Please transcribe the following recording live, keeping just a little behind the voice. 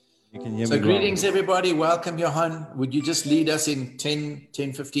You can hear So me greetings, well. everybody. Welcome, Johan. Would you just lead us in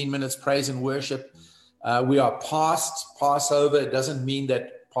 15 minutes praise and worship? We are past Passover. It doesn't mean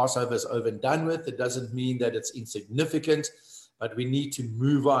that Passover is over and done with. It doesn't mean that it's insignificant, but we need to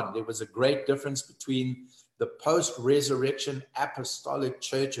move on. There was a great difference between the post-resurrection apostolic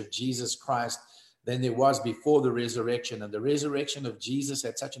church of Jesus Christ than there was before the resurrection. And the resurrection of Jesus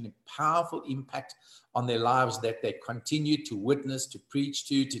had such a powerful impact on their lives that they continued to witness, to preach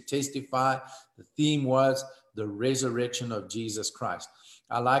to testify. The theme was the resurrection of Jesus Christ.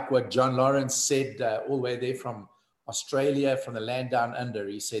 I like what John Lawrence said all the way there from Australia, from the land down under.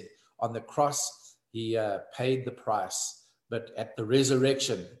 He said, on the cross, he paid the price, but at the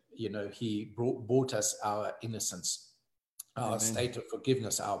resurrection, he bought us our innocence, our state of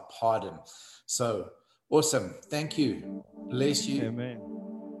forgiveness, our pardon. So awesome. Thank you. Bless you. Amen.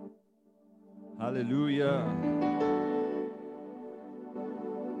 Hallelujah.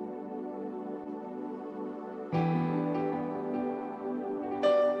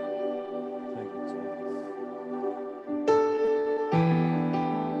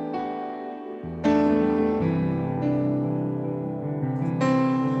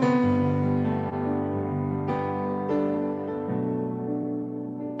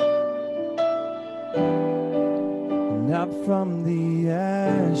 From the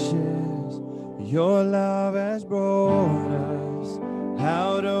ashes, your love has brought us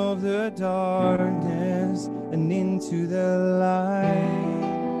out of the darkness and into the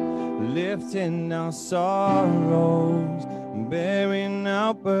light, lifting our sorrows, bearing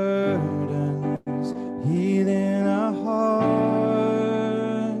our burdens, healing our hearts.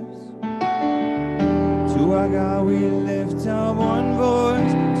 To our God we lift up one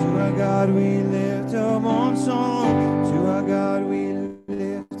voice, to our God we lift up one song. To our God we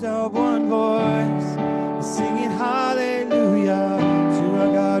lift up one voice, singing hallelujah. To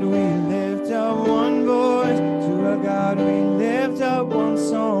our God we lift up one voice, to our God we lift up one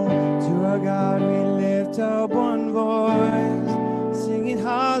song. To our God we lift up one voice, singing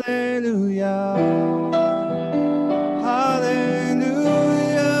hallelujah. Hallelujah,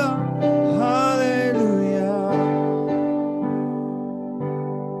 hallelujah.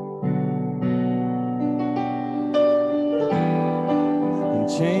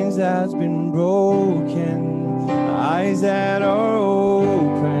 Chains that's been broken, eyes that are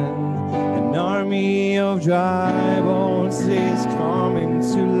open, an army of dry bones is coming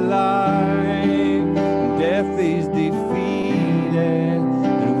to life. Death is defeated,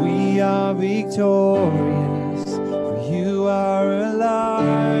 and we are victorious, for you are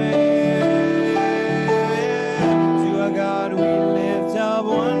alive. To our God we lift up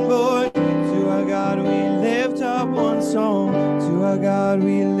one voice, to our God we lift up one song. To our God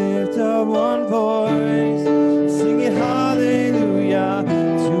we lift up one voice, singing hallelujah.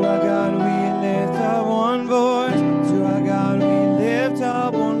 To our God we lift up one voice, to our God we lift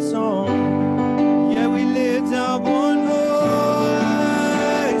up one song. Yeah, we lift up one voice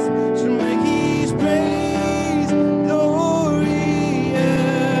to make His praise glorious,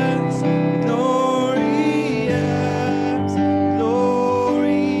 glorious,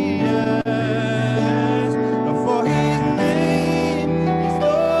 glorious. For His name is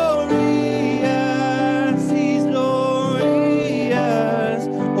glorious, He's glorious.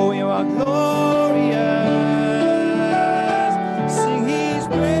 Oh, you are glorious. Sing His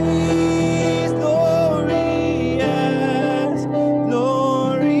praise, glorious,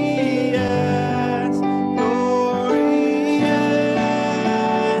 glorious, glorious.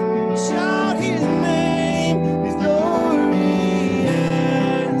 Shout His name is glorious,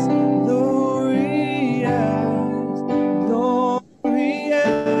 glorious, glorious.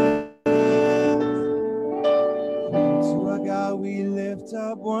 To our God we lift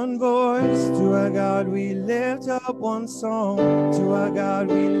up one voice, to our God we lift up one song, to our God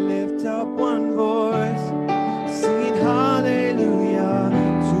we lift up one voice, singing hallelujah.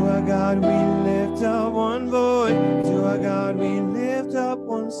 To our God we lift up one voice, to our God we lift up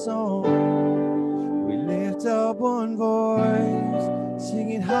one song, we lift up one voice,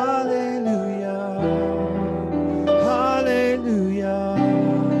 singing hallelujah, hallelujah,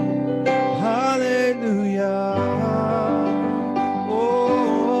 hallelujah.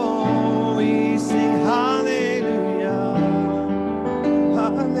 Oh, we sing hallelujah,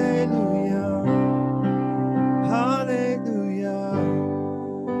 hallelujah, hallelujah.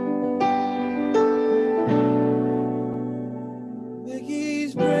 Make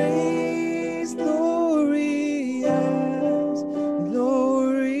His praise glorious,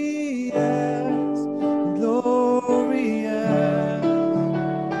 glorious.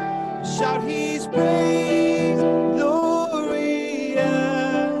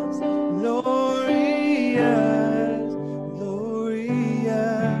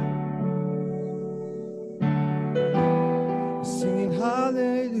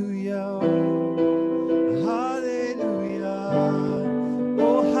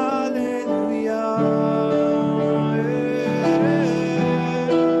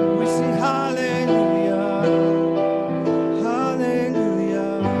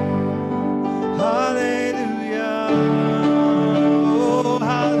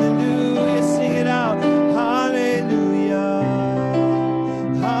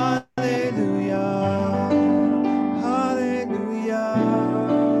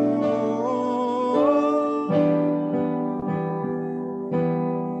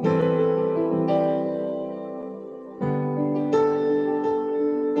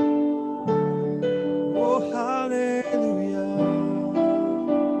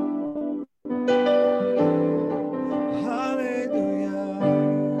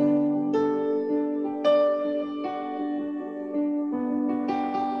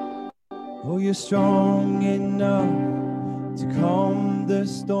 you're strong enough to calm the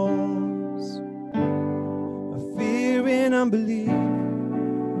storms of fear and unbelief.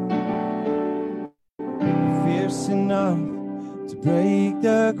 You're fierce enough to break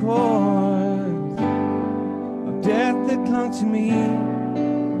the cords of death that clung to me.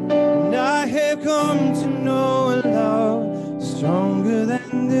 And I have come to know a love stronger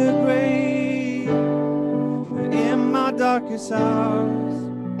than the grave. In my darkest hours,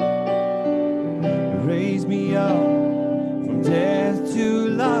 raise me up from death to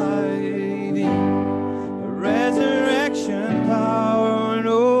life, in resurrection power. And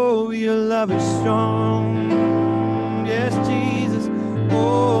oh, your love is strong. Yes, Jesus,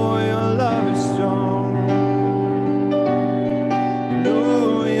 oh, your love is strong. And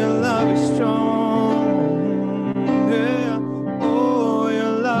oh, your love is strong. Yeah, oh,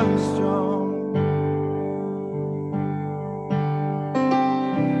 your love is strong.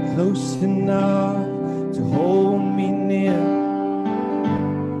 Close enough to hold me near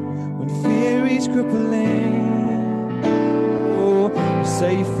when fear is crippling. Oh,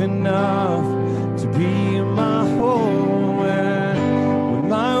 safe enough to be my home when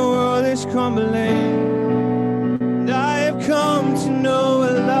my world is crumbling. And I have come to know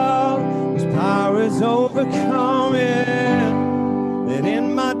a love whose power is overcoming. That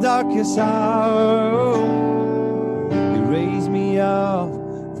in my darkest hour, you raise me up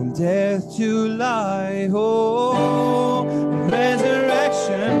from death to life. Oh,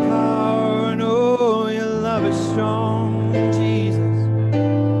 resurrection power. And oh, your love is strong, Jesus.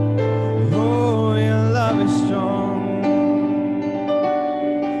 Oh, your love is strong.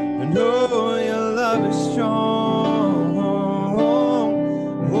 And oh, your love is strong.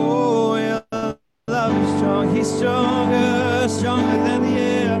 Oh, your love is strong. He's stronger, stronger than the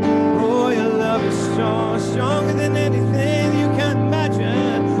air. Oh, your love is strong, stronger than anything you can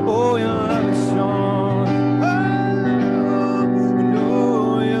imagine. Oh, your love is strong. Oh, and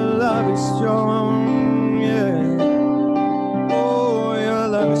oh, your love is strong. Yeah. Oh, your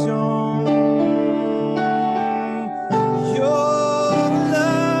love is strong. Your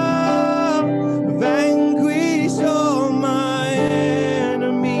love vanquished all my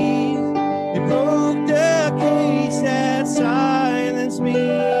enemies. It broke the cage that silenced me.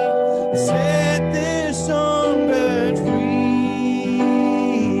 It set this songbird free.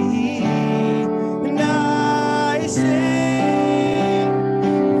 And I sing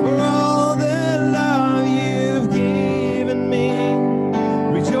for all the love you've given me.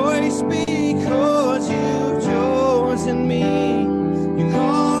 Rejoice because you've chosen me. You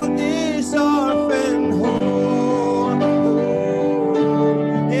called this orphan home.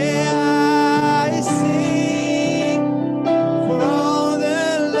 Yeah, I sing for all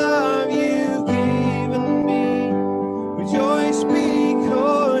the love you've given me. Rejoice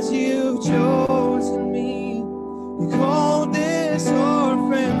because you've chosen me. You called this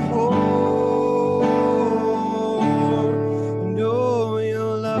orphan home. And oh,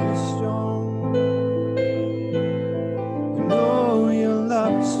 your love is strong. And oh, your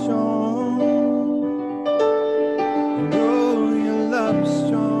love is strong. And oh, your love is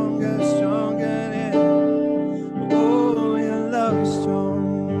stronger, stronger than. Oh, your love is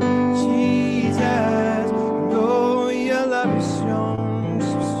strong, Jesus. And oh, your love is strong,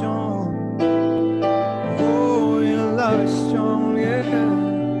 so strong. Oh, your love is strong,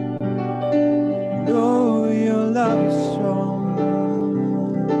 yeah. And oh, your love is strong.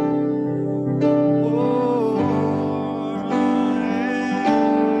 Oh,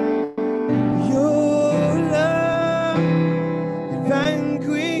 yeah. Your love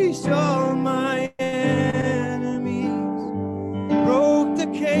vanquished all my enemies. Broke the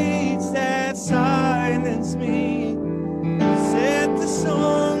cage that silenced me. Set the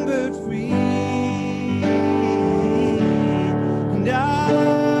songbird free. And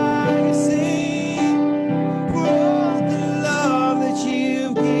I sing for all the love that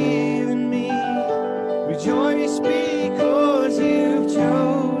you've given me. Rejoice because you've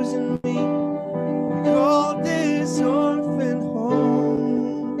chosen me. Called this orphan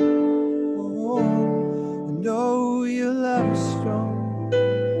home. And oh, your love is strong.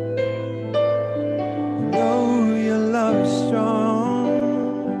 And oh, your love is strong.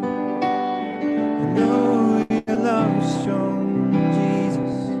 And oh, your love is strong,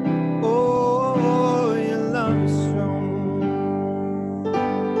 Jesus. Oh, your love is strong.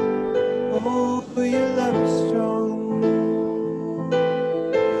 Oh, your love is strong.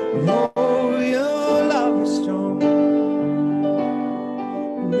 Oh, your love is strong.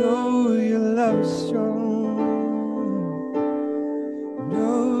 No, your love is strong.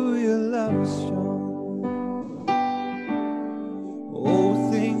 No, your love is strong.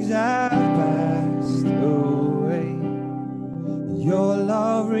 Old things have passed.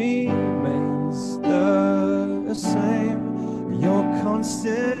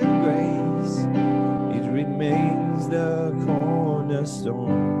 constant grace, it remains the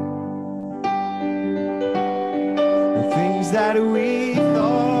cornerstone. The things that we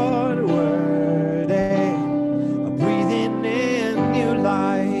thought were dead are breathing in new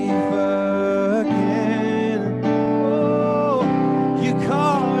life again. Oh, you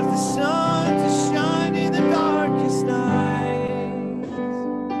caused the sun to shine in the darkest night.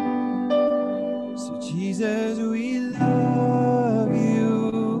 So Jesus, we love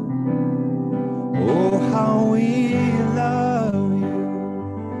you. Oh, how we love you.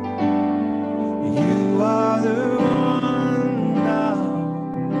 You are the one now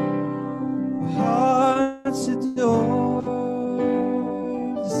hearts adore.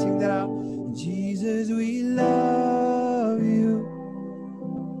 Just sing that out. Jesus, we love you.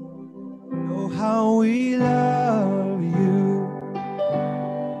 Oh, how we love you.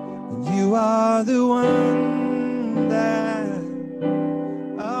 You are the one that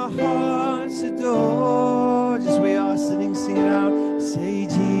our hearts adore. Just we are sitting, sing it out. Say,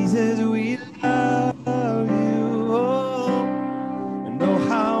 Jesus, we love you. Oh, and oh,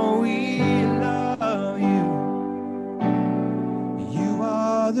 how we love you. You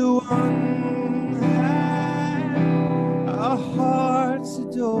are the one that our hearts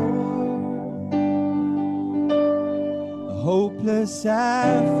adore. The hopeless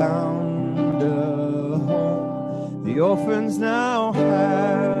have found a home. The orphans now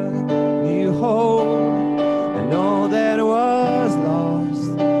have new hope. And all that was lost,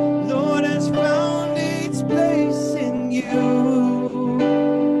 Lord, has found its place in you.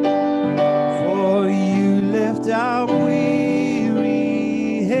 For you lift our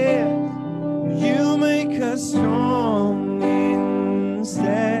weary head. You make us strong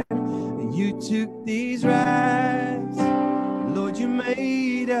instead. And you took these rags, Lord, you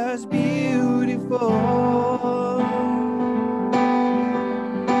made us beautiful.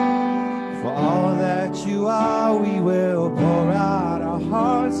 For all that you are, we will pour out our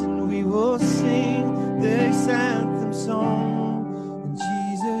hearts and we will sing this anthem song. And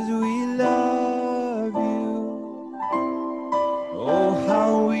Jesus, we love you. Oh,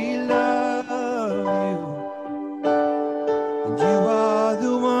 how we love you. And you are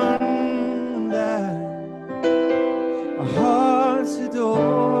the one that our hearts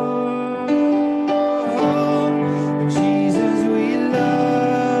adore. And Jesus, we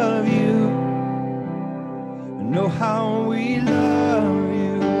love you. And know how we love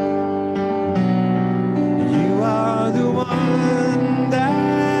you. You are the one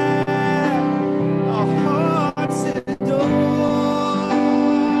that our hearts adore.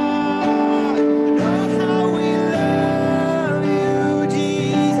 And know how we love you,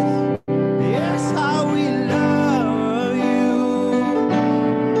 Jesus. Yes, how we love you.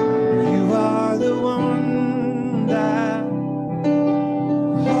 You are the one that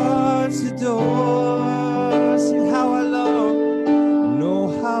hearts adore. Sing how I love,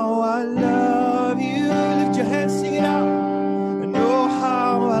 know how I love you. Lift your hands, sing it out. I know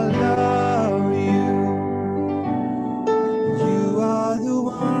how I love you. You are the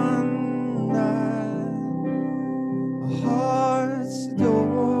one that our hearts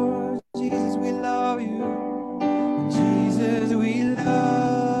adore. Jesus, we love you. Jesus, we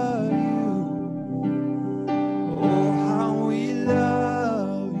love you. Oh, how we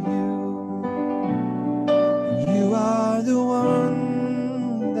love you. You are the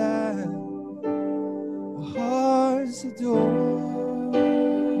one that our hearts adore.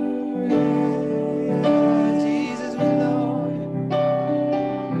 Yeah, Jesus, we love you.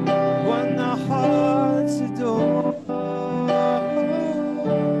 One our hearts adore.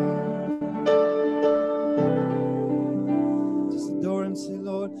 Just adore him, say,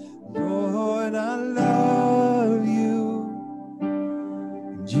 Lord, Lord, I love you.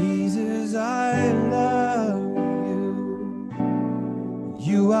 Jesus, I love you.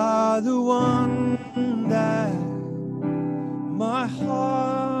 You are the one that my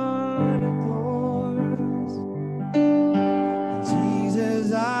heart adores.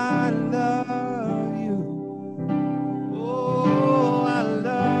 Jesus, I love you. Oh, I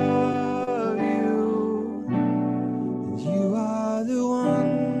love you. You are the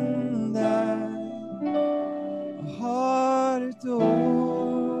one that my heart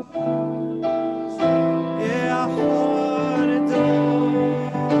adores. Yeah, our heart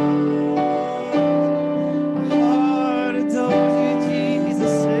adores. Our heart adores you,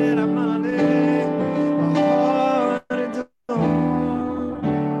 Jesus. Said I'm not there. Our heart adores.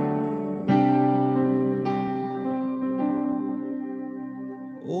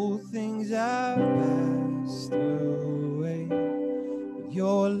 Old things have passed away.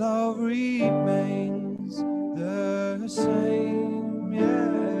 Your love remains the same.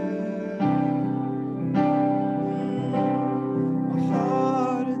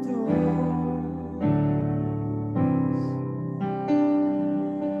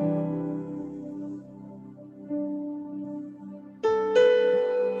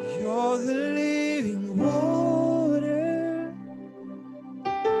 You're the living water.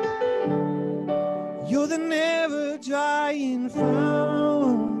 You're the never drying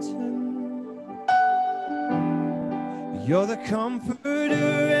fountain. You're the comforter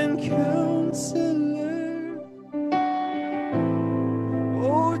and counselor.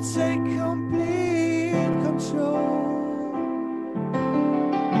 Oh, take complete control.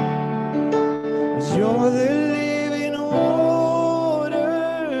 You're the living water.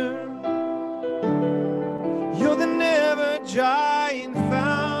 You're the never drying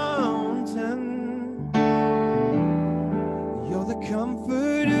fountain. You're the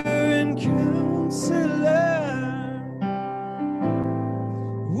comforter and counselor.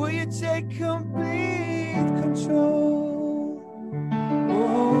 Will you take complete control?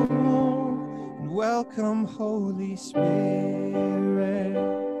 Oh, and welcome, Holy Spirit.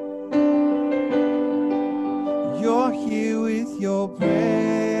 You're here with your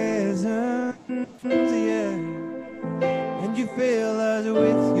presence, yeah, and you fill us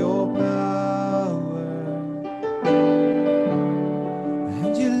with your power,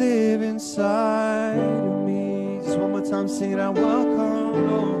 and you live inside of me. Just one more time, sing it out.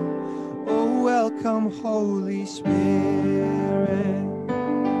 Welcome, Lord. Oh, welcome, Holy Spirit.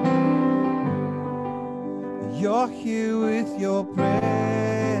 You're here with your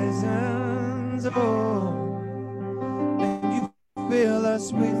presence, oh. Fill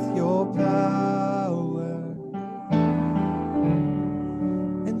us with your power,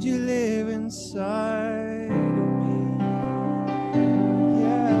 and you live inside of me.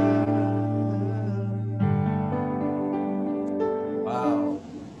 Yeah. Wow,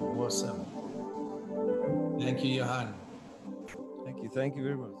 awesome. Thank you, Johan. Thank you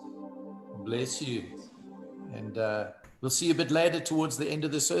very much. Bless you. And we'll see you a bit later towards the end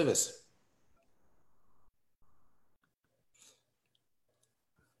of the service.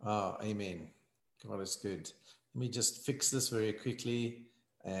 Oh, amen. God is good. Let me just fix this very quickly,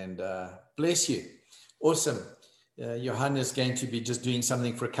 and bless you. Awesome. Johan is going to be just doing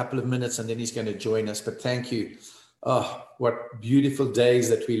something for a couple of minutes, and then he's going to join us. But thank you. Oh, what beautiful days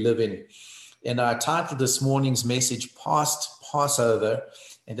that we live in. And I titled this morning's message, Past Passover.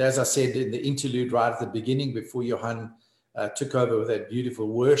 And as I said in the interlude right at the beginning, before Johan took over with that beautiful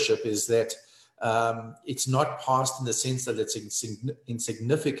worship, is that it's not past in the sense that it's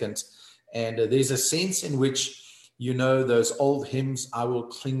insignificant. And there's a sense in which, you know, those old hymns, I will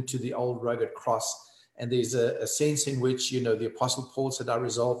cling to the old rugged cross. And there's a sense in which, you know, the Apostle Paul said, I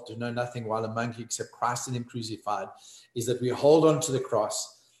resolved to know nothing while among you except Christ and him crucified, is that we hold on to the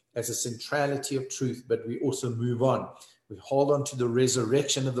cross as a centrality of truth, but we also move on. We hold on to the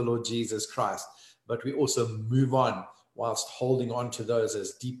resurrection of the Lord Jesus Christ, but we also move on whilst holding on to those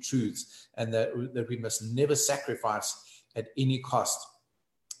as deep truths, and that we must never sacrifice at any cost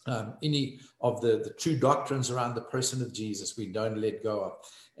any of the true doctrines around the person of Jesus. We don't let go of.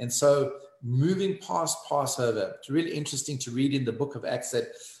 And so moving past Passover, it's really interesting to read in the book of Acts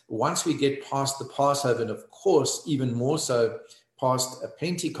that once we get past the Passover, and of course even more so past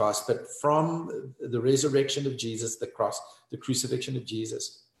Pentecost, but from the resurrection of Jesus, the cross, the crucifixion of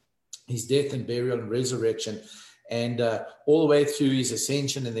Jesus, his death and burial and resurrection, and all the way through his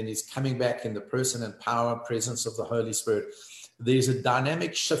ascension, and then he's coming back in the person and power, presence of the Holy Spirit. There's a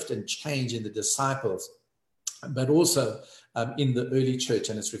dynamic shift and change in the disciples, but also in the early church,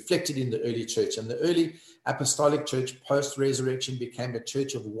 and it's reflected in the early church. And the early apostolic church post-resurrection became a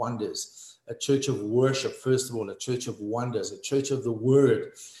church of wonders, a church of worship, first of all, a church of wonders, a church of the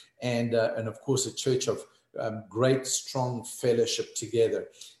word, and of course, a church of great, strong fellowship together.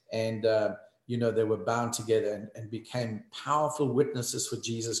 And you know, they were bound together and became powerful witnesses for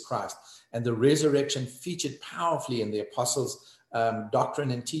Jesus Christ. And the resurrection featured powerfully in the apostles'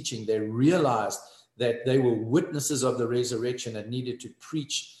 doctrine and teaching. They realized that they were witnesses of the resurrection and needed to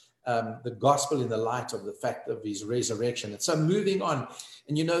preach the gospel in the light of the fact of his resurrection. And so moving on,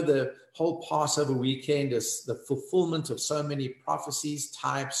 and you know, the whole Passover weekend is the fulfillment of so many prophecies,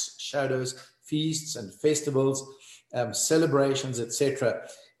 types, shadows, feasts and festivals, celebrations, etc.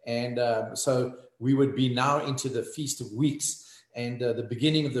 And so we would be now into the Feast of Weeks. And the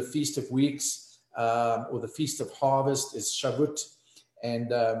beginning of the Feast of Weeks, or the Feast of Harvest, is Shavuot.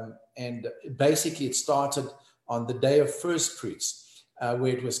 And basically it started on the day of first fruits,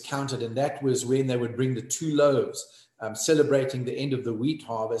 where it was counted. And that was when they would bring the 2 loaves, celebrating the end of the wheat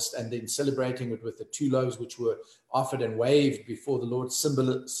harvest, and then celebrating it with the 2 loaves which were offered and waved before the Lord,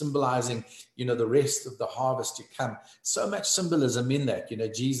 symbolizing, you know, the rest of the harvest to come. So much symbolism in that, you know,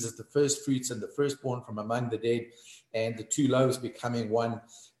 Jesus, the first fruits and the firstborn from among the dead, and the 2 loaves becoming one.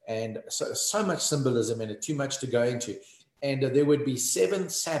 And so much symbolism in it, too much to go into. and there would be 7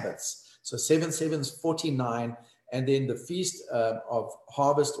 Sabbaths. So 7 sevens, 49. And then the feast of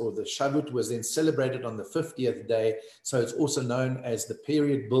harvest, or the Shavuot, was then celebrated on the 50th day. So it's also known as the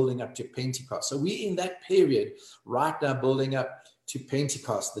period building up to Pentecost. So we're in that period right now building up to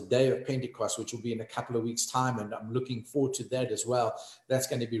Pentecost, the day of Pentecost, which will be in a couple of weeks' time. And I'm looking forward to that as well. That's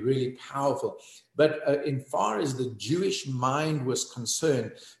going to be really powerful. But in far as the Jewish mind was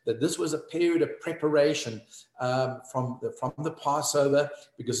concerned, that this was a period of preparation from the Passover,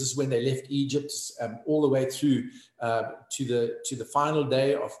 because this is when they left Egypt, all the way through to the final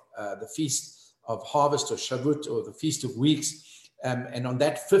day of the Feast of Harvest, or Shavuot, or the Feast of Weeks. And on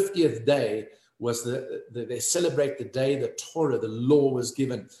that 50th day was they celebrate the day the Torah, the law, was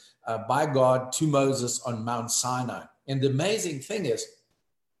given by God to Moses on Mount Sinai. And the amazing thing is,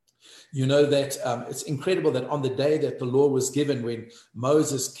 you know, that it's incredible that on the day that the law was given, when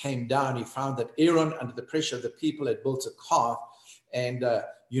Moses came down, he found that Aaron, under the pressure of the people, had built a calf. And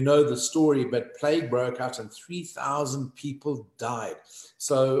you know the story, but plague broke out and 3,000 people died.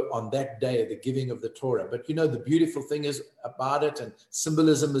 So on that day, the giving of the Torah. But you know, the beautiful thing is about it, and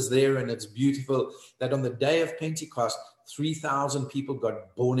symbolism is there, and it's beautiful that on the day of Pentecost, 3,000 people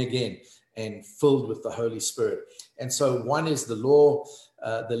got born again and filled with the Holy Spirit. And so one is the law,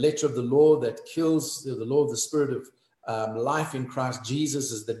 the letter of the law that kills, the law of the Spirit of life in Christ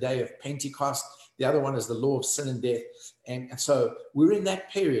Jesus is the day of Pentecost. The other one is the law of sin and death. And so we're in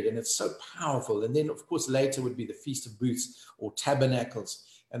that period, and it's so powerful. And then, of course, later would be the Feast of Booths or Tabernacles,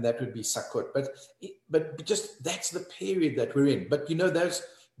 and that would be Sukkot. But just that's the period that we're in. But, you know,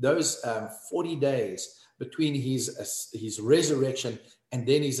 those 40 days between his resurrection and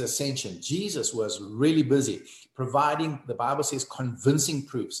then his ascension, Jesus was really busy providing, the Bible says, convincing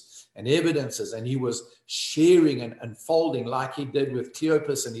proofs and evidences, and he was sharing and unfolding, like he did with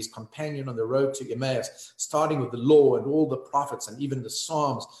Cleopas and his companion on the road to Emmaus, starting with the law and all the prophets and even the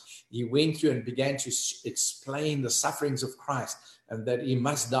Psalms. He went through and began to explain the sufferings of Christ, and that he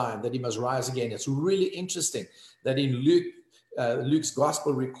must die and that he must rise again. It's really interesting that in Luke's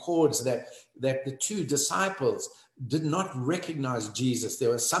gospel records that the 2 disciples did not recognize Jesus.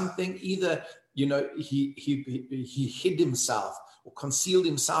 There was something, either, you know, he hid himself or concealed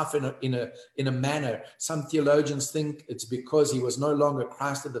himself in a manner. Some theologians think it's because he was no longer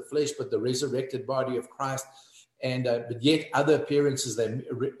Christ of the flesh, but the resurrected body of Christ. And but yet other appearances, they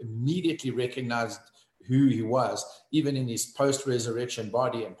immediately recognized who he was. Even in his post-resurrection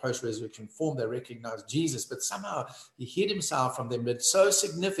body and post-resurrection form, they recognized Jesus. But somehow he hid himself from them. But so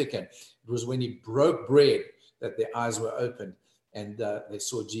significant, it was when he broke bread that their eyes were opened, and they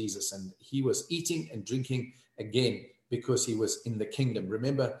saw Jesus. And he was eating and drinking again because he was in the kingdom.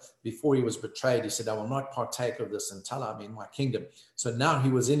 Remember, before he was betrayed, he said, I will not partake of this until I'm in my kingdom. So now he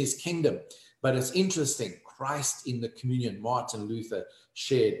was in his kingdom. But it's interesting, Christ in the communion, Martin Luther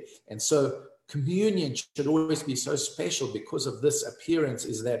shared. And so communion should always be so special because of this appearance,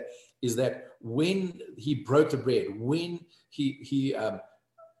 is that when he broke the bread, when he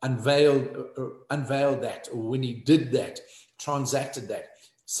unveiled that, or when he did that, transacted that,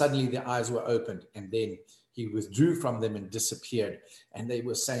 suddenly their eyes were opened, and then he withdrew from them and disappeared. And they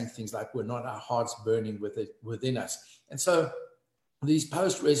were saying things like, "Were not our hearts burning within us?" And so these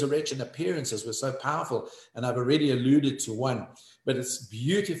post-resurrection appearances were so powerful. And I've already alluded to one, but it's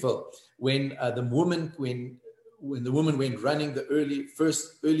beautiful when the woman went running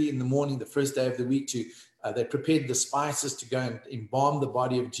early in the morning, the first day of the week, to they prepared the spices to go and embalm the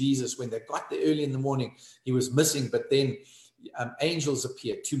body of Jesus. When they got there early in the morning, he was missing, but then angels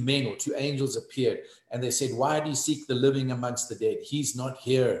appeared, 2 men or 2 angels appeared, and they said, "Why do you seek the living amongst the dead? He's not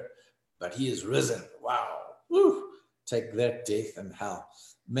here, but he is risen." Wow. Woo. Take that, death and hell.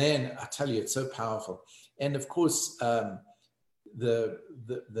 Man, I tell you, it's so powerful. And of course, the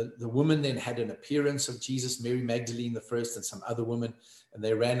woman then had an appearance of Jesus, Mary Magdalene the first, and some other women, and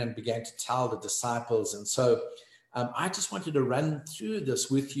they ran and began to tell the disciples. And so I just wanted to run through this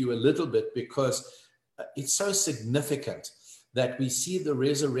with you a little bit, because it's so significant that we see the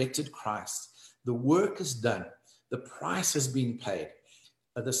resurrected Christ. The work is done. The price has been paid.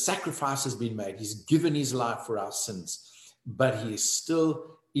 The sacrifice has been made. He's given his life for our sins, but he is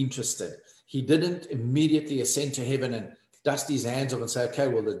still interested. He didn't immediately ascend to heaven and dust his hands off and say, "Okay,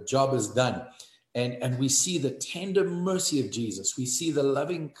 well, the job is done." And we see the tender mercy of Jesus. We see the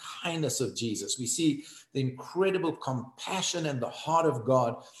loving kindness of Jesus. We see the incredible compassion and the heart of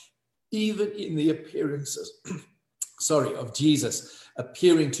God, even in the appearances, of Jesus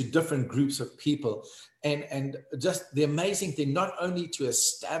appearing to different groups of people. And just the amazing thing, not only to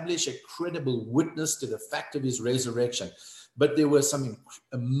establish a credible witness to the fact of his resurrection, but there were some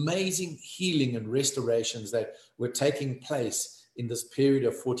amazing healing and restorations that were taking place in this period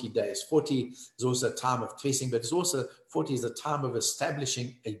of 40 days. 40 is also a time of testing, but it's also 40 is a time of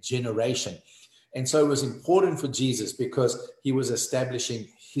establishing a generation. And so it was important for Jesus because he was establishing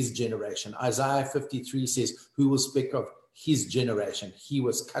his generation. Isaiah 53 says, who will speak of his generation? He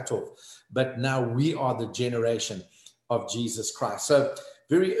was cut off, but now we are the generation of Jesus Christ. So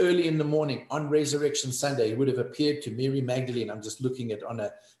very early in the morning on Resurrection Sunday, he would have appeared to Mary Magdalene. I'm just looking at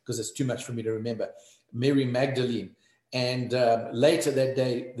because it's too much for me to remember. Mary Magdalene. And later that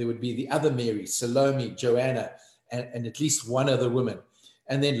day, there would be the other Mary, Salome, Joanna, and at least one other woman.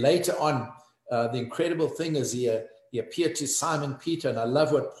 And then later on, the incredible thing is he appeared to Simon Peter. And I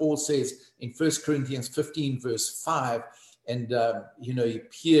love what Paul says in 1 Corinthians 15, verse 5. And, he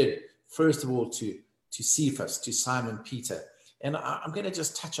appeared, first of all, to Cephas, to Simon Peter. And I'm going to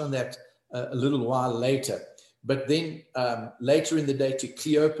just touch on that a little while later. But then later in the day to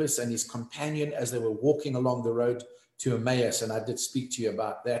Cleopas and his companion as they were walking along the road to Emmaus. And I did speak to you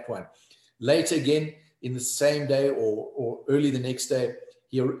about that one. Later again, in the same day or early the next day,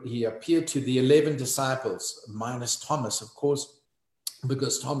 he appeared to the 11 disciples, minus Thomas, of course,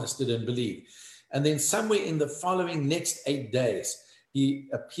 because Thomas didn't believe. And then somewhere in the following next 8 days, he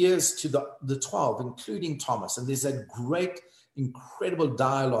appears to the 12, including Thomas. And there's a great, incredible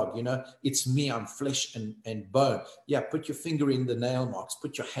dialogue. It's me, I'm flesh and bone. Yeah, put your finger in the nail marks,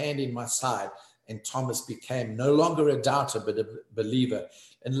 put your hand in my side. And Thomas became no longer a doubter, but a believer.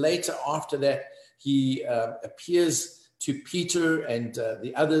 And later after that, he appears to Peter and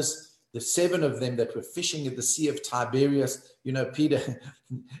the others, the 7 of them that were fishing at the Sea of Tiberias. Peter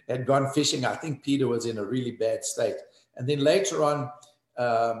had gone fishing. I think Peter was in a really bad state. And then later on,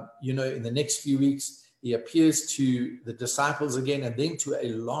 in the next few weeks, he appears to the disciples again, and then to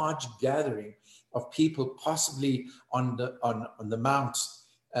a large gathering of people, possibly on the mount,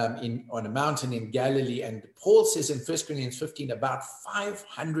 on a mountain in Galilee. And Paul says in 1 Corinthians 15, about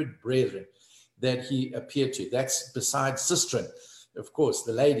 500 brethren that he appeared to. That's besides sistren, of course,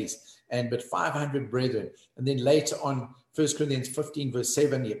 the ladies, but 500 brethren. And then later on, 1 Corinthians 15, verse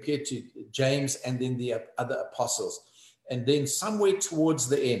 7, he appeared to James and then the other apostles. And then somewhere towards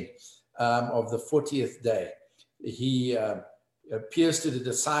the end of the 40th day, he appears to the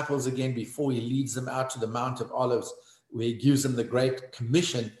disciples again before he leads them out to the Mount of Olives, where he gives them the Great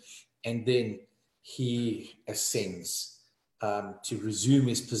Commission, and then he ascends to resume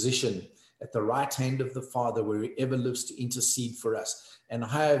his position at the right hand of the Father, where he ever lives to intercede for us. And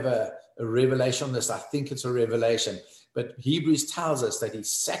I have a revelation on this. I think it's a revelation. But Hebrews tells us that he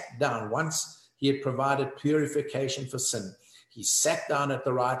sat down once he had provided purification for sin. He sat down at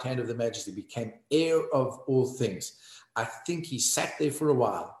the right hand of the Majesty, became heir of all things. I think he sat there for a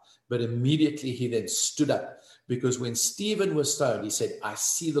while, but immediately he then stood up. Because when Stephen was stoned, he said, I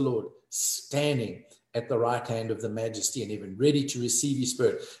see the Lord standing at the right hand of the Majesty and even ready to receive his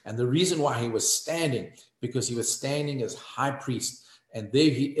Spirit. And the reason why he was standing, because he was standing as high priest, and there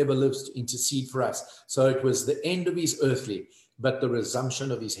he ever lives to intercede for us. So it was the end of his earthly, but the resumption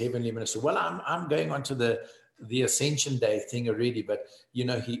of his heavenly ministry. Well, I'm going on to the Ascension Day thing already, but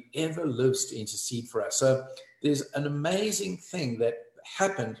he ever lives to intercede for us. So there's an amazing thing that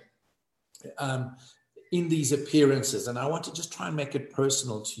happened in these appearances. And I want to just try and make it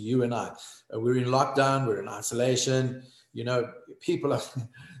personal to you and I. We're in lockdown, we're in isolation. People are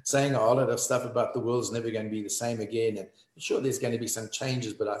saying a whole lot of stuff about the world's never going to be the same again. And sure, there's going to be some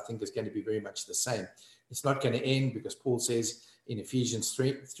changes, but I think it's going to be very much the same. It's not going to end, because Paul says in Ephesians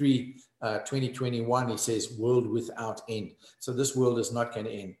 3:20-21, he says, world without end. So this world is not going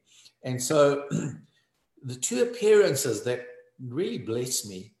to end. And so the 2 appearances that really bless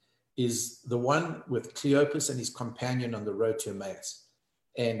me is the one with Cleopas and his companion on the road to Emmaus,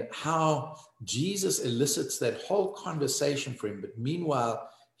 and how Jesus elicits that whole conversation for him. But meanwhile,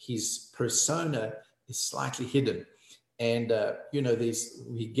 his persona is slightly hidden. And,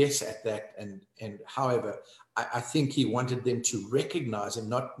 we guess at that. And however, I think he wanted them to recognize him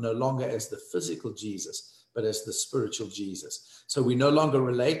no longer as the physical Jesus, but as the spiritual Jesus. So we no longer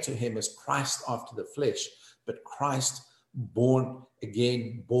relate to him as Christ after the flesh, but Christ born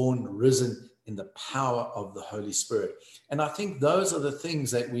again, born, risen in the power of the Holy Spirit. And I think those are the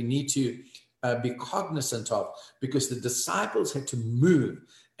things that we need to be cognizant of, because the disciples had to move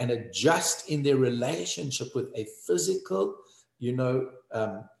and adjust in their relationship with a physical,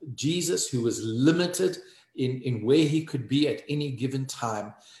 Jesus, who was limited in where he could be at any given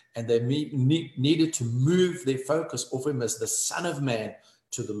time. And they needed to move their focus off him as the Son of Man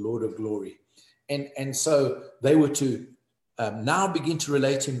to the Lord of glory. And so they were to now begin to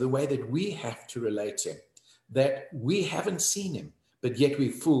relate to him the way that we have to relate to him. that we haven't seen him, but yet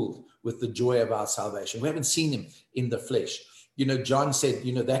we're filled with the joy of our salvation. We haven't seen him in the flesh. John said,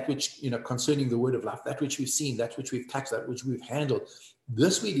 that which, concerning the word of life, that which we've seen, that which we've touched, that which we've handled,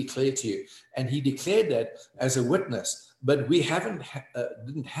 this we declare to you. And he declared that as a witness, but we didn't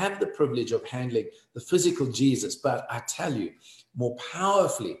have the privilege of handling the physical Jesus. But I tell you, more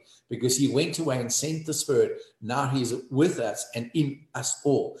powerfully, because he went away and sent the Spirit, now he's with us and in us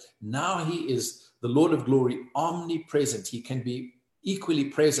all. Now he is the Lord of glory, omnipresent. He can be equally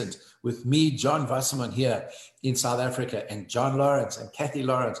present with me, John Wasserman, here in South Africa, and John Lawrence and Kathy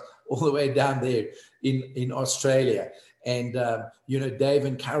Lawrence all the way down there in Australia, and Dave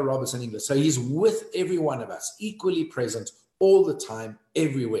and Carol Robertson in England. So he's with every one of us, equally present all the time,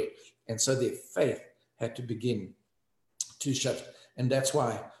 everywhere. And so their faith had to begin to shift. And that's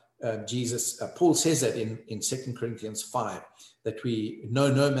why Paul says that in 2 Corinthians 5, that we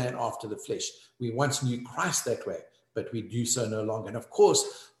know no man after the flesh. We once knew Christ that way, but we do so no longer. And of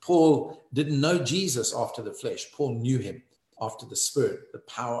course, Paul didn't know Jesus after the flesh. Paul knew him after the Spirit, the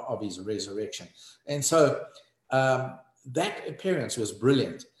power of his resurrection. And so that appearance was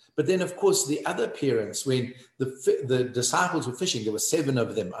brilliant. But then, of course, the other appearance, when the disciples were fishing, there were 7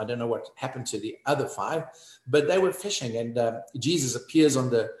 of them. I don't know what happened to the other 5, but they were fishing, and Jesus appears on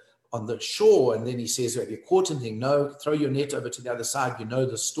the shore, and then he says, have you caught anything? No, throw your net over to the other side. You know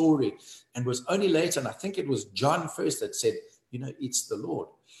the story. And it was only later, and I think it was John first that said, it's the Lord.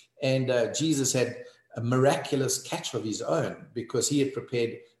 And Jesus had a miraculous catch of his own, because he had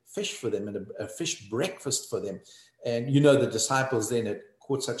prepared fish for them and a fish breakfast for them. And the disciples then had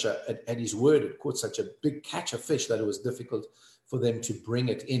caught at his word, had caught such a big catch of fish that it was difficult for them to bring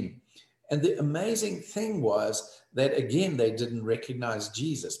it in. And the amazing thing was that, again, they didn't recognize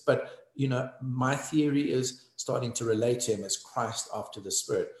Jesus. But, my theory is starting to relate to him as Christ after the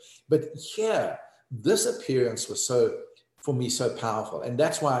Spirit. But here, this appearance was for me, so powerful. And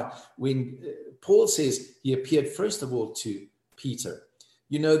that's why when Paul says he appeared, first of all, to Peter,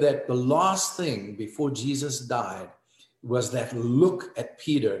 that the last thing before Jesus died was that look at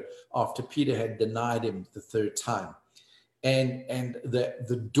Peter after Peter had denied him the 3rd time. And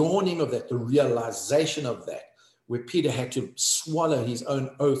the dawning of that, the realization of that, where Peter had to swallow his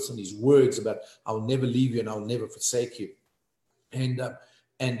own oaths and his words about, I'll never leave you and I'll never forsake you. And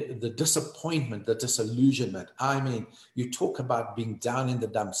the disappointment, the disillusionment. I mean, you talk about being down in the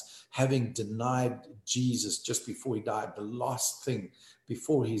dumps, having denied Jesus just before he died. The last thing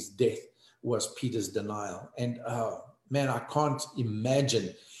before his death was Peter's denial. And man, I can't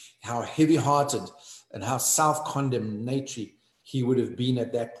imagine how heavy-hearted and how self-condemnatory he would have been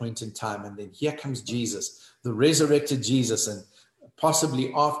at that point in time. And then here comes Jesus, the resurrected Jesus, and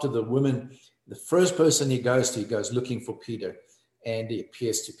possibly after the woman, the first person he goes looking for Peter, and he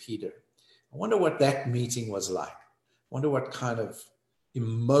appears to Peter. I wonder what that meeting was like. I wonder what kind of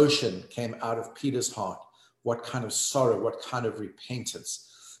emotion came out of Peter's heart, what kind of sorrow, what kind of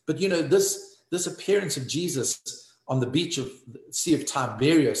repentance. But this appearance of Jesus on the beach of the Sea of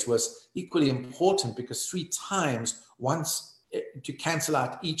Tiberias was equally important, because 3 times, once to cancel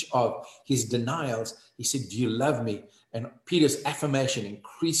out each of his denials, he said, do you love me? And Peter's affirmation,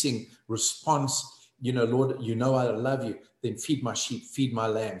 increasing response, Lord, I love you. Then feed my sheep, feed my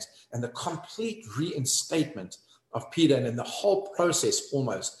lambs. And the complete reinstatement of Peter, and in the whole process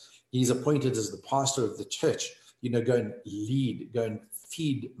almost, he's appointed as the pastor of the church. Go and lead, go and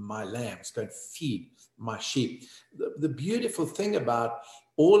feed my lambs, go and feed my sheep. The beautiful thing about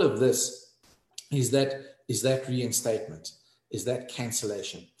all of this is that reinstatement, is that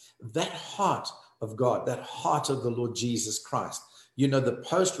cancellation, that heart of God, that heart of the Lord Jesus Christ. The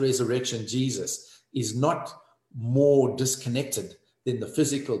post-resurrection Jesus is not more disconnected than the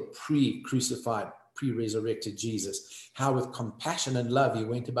physical pre-crucified, pre-resurrected Jesus. How with compassion and love he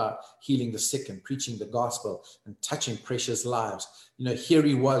went about healing the sick and preaching the gospel and touching precious lives. Here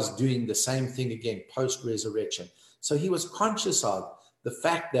he was doing the same thing again post-resurrection. So he was conscious of the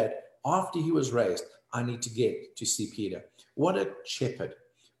fact that after he was raised, I need to get to see Peter. What a shepherd,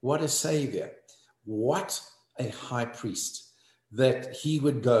 what a savior, what a high priest, that he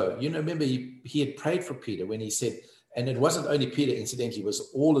would go. Remember, he had prayed for Peter when he said, and it wasn't only Peter, incidentally, it was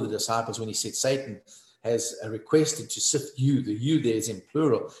all of the disciples, when he said, Satan has requested to sift you. The you there is in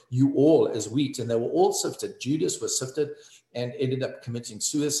plural, you all as wheat. And they were all sifted. Judas was sifted and ended up committing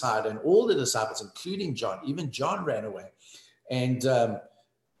suicide. And all the disciples, including John, even John ran away. And,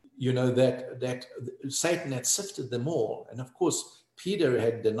 that Satan had sifted them all. And of course, Peter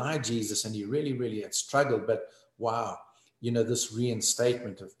had denied Jesus, and he really, really had struggled. But wow, this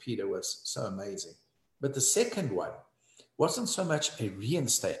reinstatement of Peter was so amazing. But the second one wasn't so much a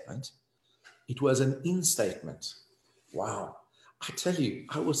reinstatement. It was an in statement. Wow. I tell you,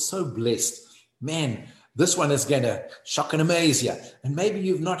 I was so blessed. Man, this one is going to shock and amaze you. And maybe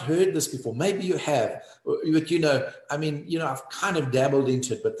you've not heard this before. Maybe you have. But, I've kind of dabbled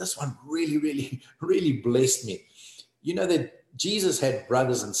into it, but this one really, really, really blessed me. You know that Jesus had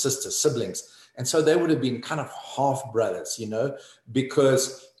brothers and sisters, siblings. And so they would have been kind of half brothers,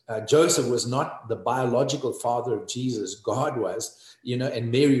 because Joseph was not the biological father of Jesus. God was,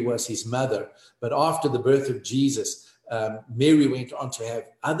 and Mary was his mother. But after the birth of Jesus, Mary went on to have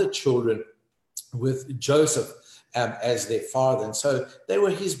other children with Joseph as their father. And so they were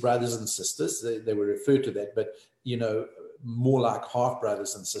his brothers and sisters. They were referred to that, but, more like half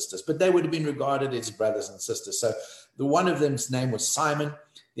brothers and sisters. But they would have been regarded as brothers and sisters. So the one of them's name was Simon,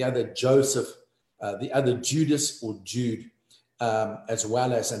 the other Joseph, the other Judas or Jude, as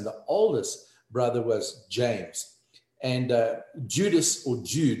well as, and the oldest brother was James. And Judas or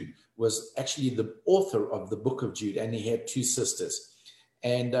Jude was actually the author of the book of Jude, and he had two sisters.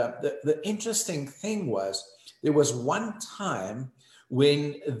 And the interesting thing was, there was one time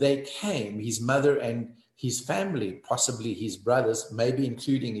when they came, his mother and his family, possibly his brothers, maybe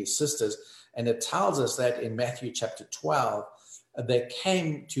including his sisters, and it tells us that in Matthew chapter 12, they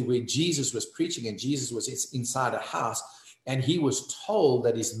came to where Jesus was preaching, and Jesus was inside a house, and he was told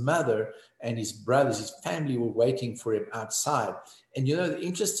that his mother and his brothers, his family, were waiting for him outside. And the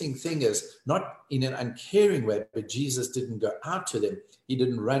interesting thing is, not in an uncaring way, but Jesus didn't go out to them. He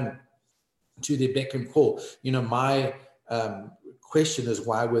didn't run to their beck and call. My question is,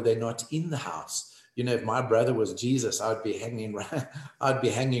 why were they not in the house? If my brother was Jesus, I'd be hanging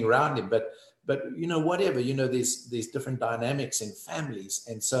around him. But whatever, there's different dynamics in families.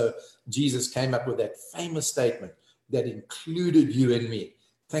 And so Jesus came up with that famous statement that included you and me.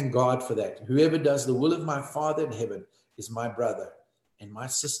 Thank God for that. Whoever does the will of my Father in heaven is my brother and my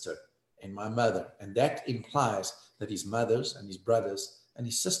sister and my mother. And that implies that his mothers and his brothers and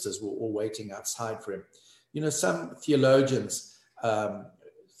his sisters were all waiting outside for him. Some theologians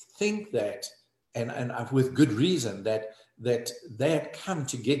think that, and with good reason, that they had come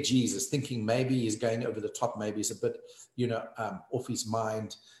to get Jesus, thinking maybe he's going over the top, maybe he's a bit, off his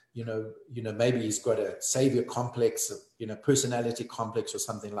mind, maybe he's got a savior complex, personality complex or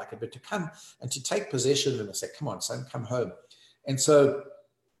something like it, but to come and to take possession of him and say, come on, son, come home. And so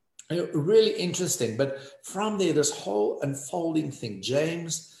really interesting. But from there, this whole unfolding thing,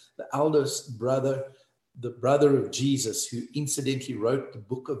 James, the eldest brother, the brother of Jesus, who incidentally wrote the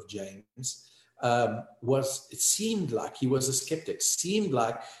book of James, it seemed like he was a skeptic, seemed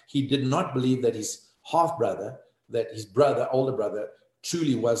like he did not believe that his half brother, that his brother, older brother,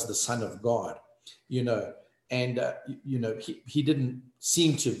 truly was the Son of God, and he didn't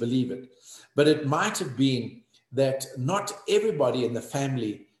seem to believe it. But it might have been that not everybody in the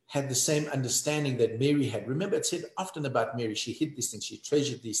family had the same understanding that Mary had. Remember, it said often about Mary, she hid these things, she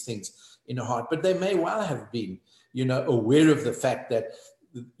treasured these things in her heart, but they may well have been, aware of the fact that,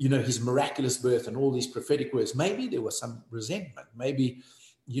 his miraculous birth and all these prophetic words. Maybe there was some resentment. Maybe,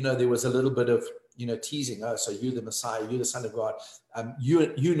 there was a little bit of, teasing. Oh, so you're the Messiah, you're the Son of God.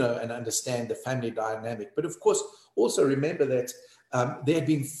 You know and understand the family dynamic. But of course, also remember that there had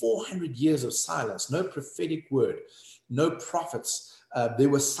been 400 years of silence, no prophetic word, no prophets. There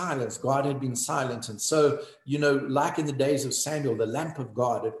was silence. God had been silent. And so, like in the days of Samuel, the lamp of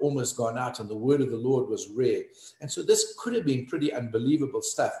God had almost gone out and the word of the Lord was rare. And so this could have been pretty unbelievable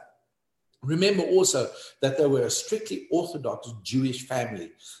stuff. Remember also that they were a strictly Orthodox Jewish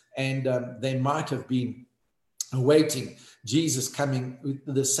family, and they might have been awaiting Jesus coming with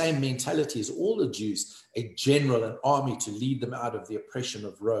the same mentality as all the Jews, a general, an army to lead them out of the oppression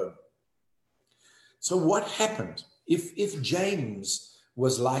of Rome. So what happened? If James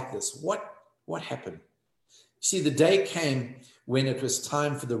was like this, what happened? See, the day came when it was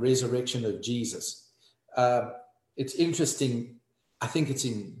time for the resurrection of Jesus. It's interesting. I think it's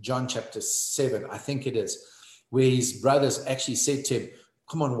in John chapter 7. I think it is, where his brothers actually said to him,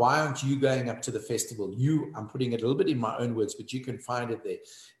 come on, why aren't you going up to the festival? I'm putting it a little bit in my own words, but you can find it there.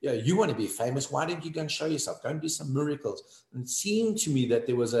 Yeah, you want to be famous. Why don't you go and show yourself? Go and do some miracles. And it seemed to me that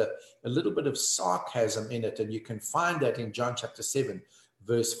there was a little bit of sarcasm in it. And you can find that in John chapter 7,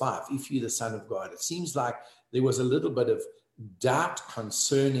 verse 5. If you're the Son of God. It seems like there was a little bit of doubt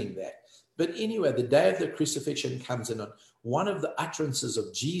concerning that. But anyway, the day of the crucifixion comes in. On one of the utterances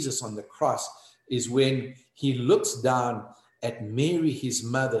of Jesus on the cross is when he looks down at Mary, his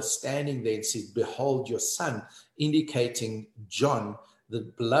mother, standing there and says, behold your son, indicating John,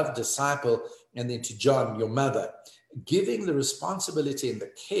 the beloved disciple, and then to John, your mother, giving the responsibility and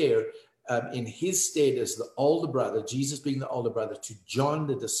the care in his stead as the older brother, Jesus being the older brother, to John,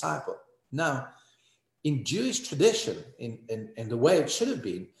 the disciple. Now, in Jewish tradition, in the way it should have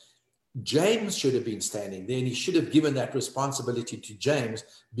been, James should have been standing there, and he should have given that responsibility to James,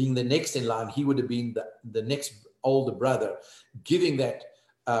 being the next in line. He would have been the next older brother, giving that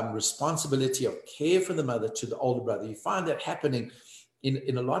responsibility of care for the mother to the older brother. You find that happening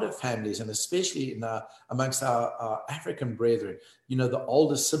in a lot of families, and especially amongst our African brethren. You know, the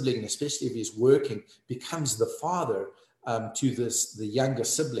older sibling, especially if he's working, becomes the father to the younger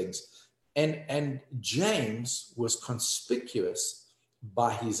siblings. And James was conspicuous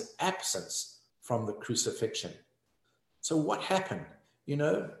by his absence from the crucifixion. So what happened? You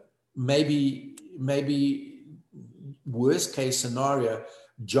know, maybe worst case scenario,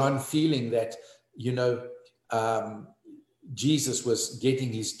 John feeling that, you know, Jesus was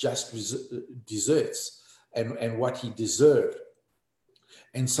getting his just deserts and what he deserved.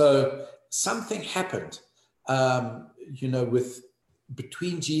 And so something happened, you know,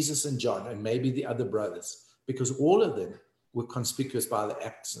 between Jesus and John and maybe the other brothers, because all of them were conspicuous by the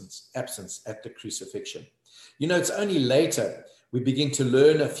absence at the crucifixion. You know, it's only later we begin to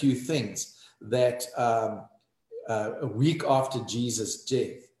learn a few things that a week after Jesus'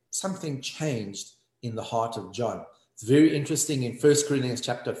 death, something changed in the heart of John. It's very interesting in 1 Corinthians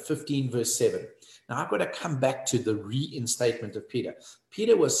chapter 15, verse 7. Now, I've got to come back to the reinstatement of Peter.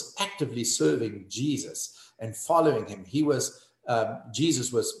 Peter was actively serving Jesus and following him. He was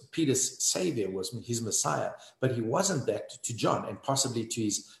Jesus was Peter's savior, was his Messiah, but he wasn't that to John and possibly to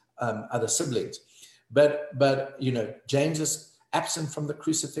his other siblings. But you know, James is absent from the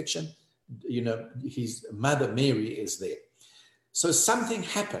crucifixion. You know, his mother Mary is there. So something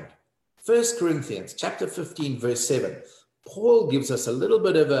happened. 1 Corinthians chapter 15, verse 7. Paul gives us a little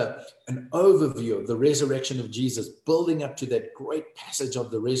bit of an overview of the resurrection of Jesus, building up to that great passage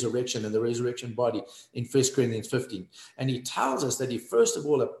of the resurrection and the resurrection body in 1 Corinthians 15. And he tells us that he first of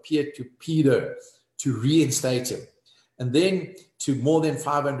all appeared to Peter to reinstate him, and then to more than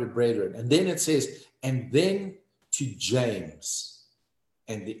 500 brethren. And then it says, and then to James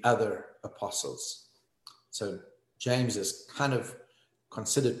and the other apostles. So James is kind of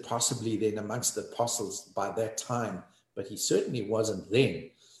considered possibly then amongst the apostles by that time, but he certainly wasn't then.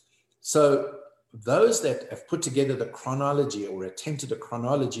 So those that have put together the chronology or attempted a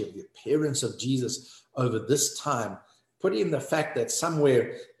chronology of the appearance of Jesus over this time, put in the fact that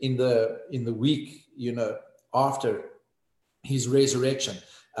somewhere in the week, you know, after his resurrection,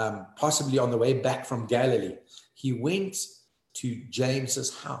 possibly on the way back from Galilee, he went to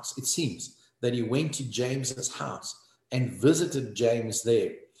James's house. It seems that he went to James's house and visited James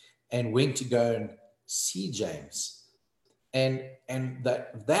there and went to go and see James. And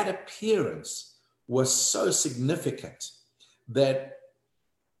that appearance was so significant that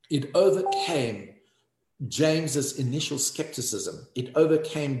it overcame James's initial skepticism. It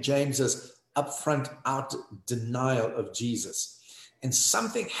overcame James's upfront out denial of Jesus. And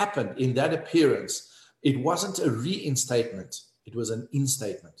something happened in that appearance. It wasn't a reinstatement. It was an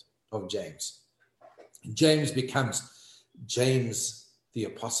instatement of James. James becomes James the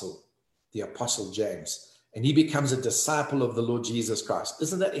apostle James. And he becomes a disciple of the Lord Jesus Christ.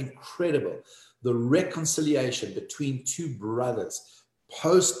 Isn't that incredible? The reconciliation between two brothers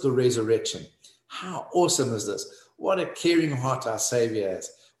post the resurrection. How awesome is this? What a caring heart our Savior has.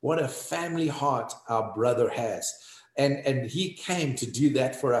 What a family heart our brother has. And he came to do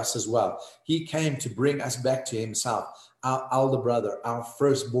that for us as well. He came to bring us back to himself, our elder brother, our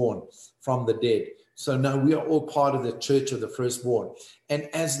firstborn from the dead. So now we are all part of the church of the firstborn. And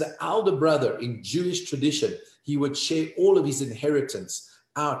as the elder brother in Jewish tradition, he would share all of his inheritance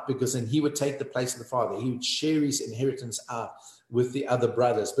out, because then he would take the place of the father. He would share his inheritance out with the other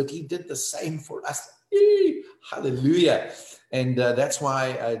brothers. But he did the same for us. Hallelujah. And that's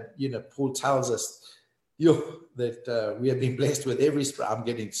why, Paul tells us that we have been blessed with I'm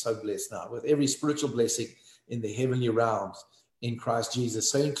getting so blessed now, with every spiritual blessing in the heavenly realms in Christ Jesus.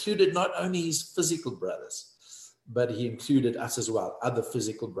 So he included not only his physical brothers, but he included us as well, other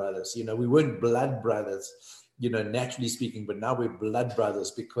physical brothers. You know, we weren't blood brothers, naturally speaking, but now we're blood brothers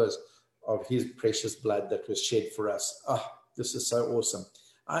because of his precious blood that was shed for us. Oh, this is so awesome.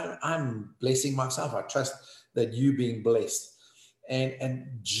 I'm blessing myself. I trust that you being blessed. And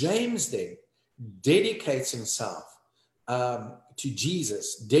James then dedicates himself to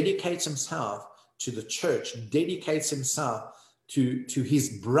Jesus, dedicates himself to the church, dedicates himself to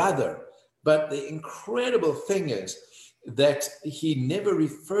his brother. But the incredible thing is that he never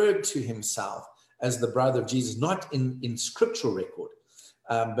referred to himself as the brother of Jesus, not in scriptural record,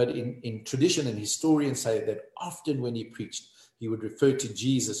 but in tradition, and historians say that often when he preached, he would refer to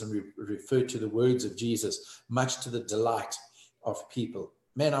Jesus and refer to the words of Jesus, much to the delight of people.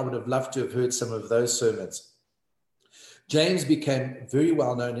 man, I would have loved to have heard some of those sermons. James became very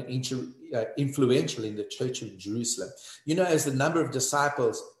well known and influential in the church of Jerusalem. You know, as the number of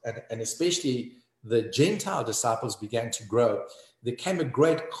disciples, and especially the Gentile disciples, began to grow, there came a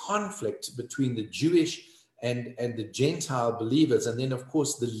great conflict between the Jewish and the Gentile believers. And then, of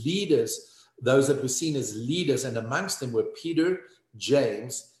course, the leaders, those that were seen as leaders, and amongst them were Peter,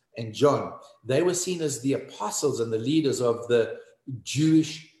 James, and John. They were seen as the apostles and the leaders of the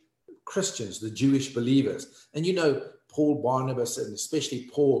Jewish Christians, the Jewish believers. And you know, Paul, Barnabas, and especially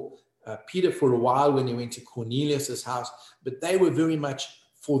Paul, Peter for a while when he went to Cornelius's house, but they were very much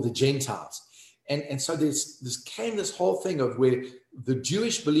for the Gentiles. And so this came this whole thing of where the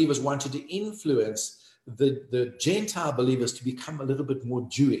Jewish believers wanted to influence the Gentile believers to become a little bit more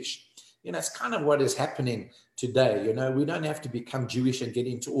Jewish. You know, it's kind of what is happening today. You know, we don't have to become Jewish and get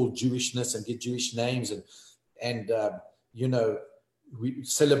into all Jewishness and get Jewish names and you know, we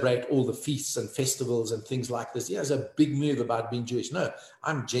celebrate all the feasts and festivals and things like this. Yeah, there's a big move about being Jewish. No,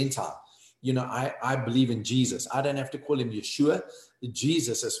 I'm Gentile. You know, I believe in Jesus. I don't have to call him Yeshua.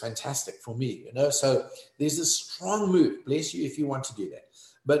 Jesus is fantastic for me, you know. So there's a strong move. Bless you if you want to do that.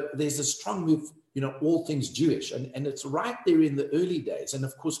 But there's a strong move, you know, all things Jewish. And it's right there in the early days. And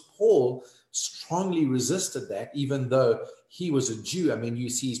of course, Paul strongly resisted that, even though he was a Jew. I mean, you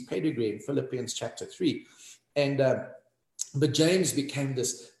see his pedigree in Philippians chapter 3. But James became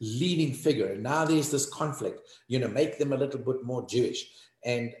this leading figure. And now there's this conflict, you know, make them a little bit more Jewish.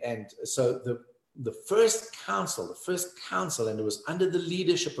 And so the first council, and it was under the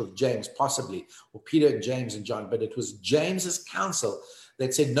leadership of James, possibly, or Peter, James, and John, but it was James's council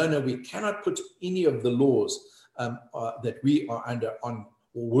that said, no, we cannot put any of the laws that we are under on,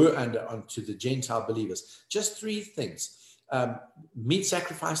 or were under, onto the Gentile believers. Just three things: meat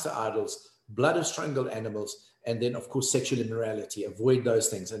sacrificed to idols, blood of strangled animals, and then, of course, sexual immorality. Avoid those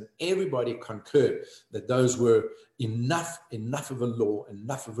things. And everybody concurred that those were enough of a law,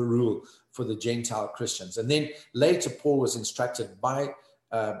 enough of a rule for the Gentile Christians. And then later, Paul was instructed by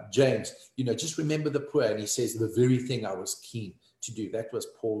James, you know, just remember the poor. And he says, the very thing I was keen to do. That was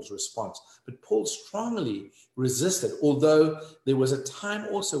Paul's response. But Paul strongly resisted, although there was a time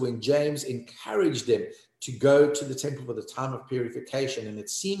also when James encouraged them to go to the temple for the time of purification. And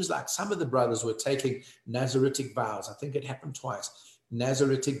it seems like some of the brothers were taking Nazaritic vows. I think it happened twice,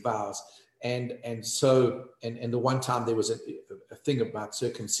 Nazaritic vows. And so the one time there was a thing about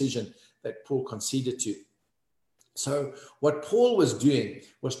circumcision that Paul conceded to. So what Paul was doing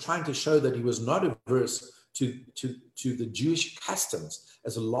was trying to show that he was not averse to the Jewish customs,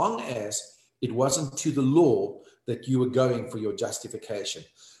 as long as it wasn't to the law that you were going for your justification.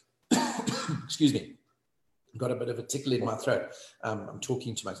 Excuse me. Got a bit of a tickle in my throat. I'm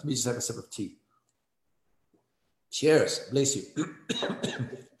talking too much. Let me just have a sip of tea. Cheers. Bless you.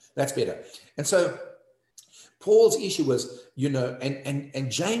 That's better. And so Paul's issue was, you know,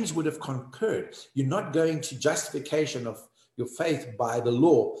 and James would have concurred. You're not going to justification of your faith by the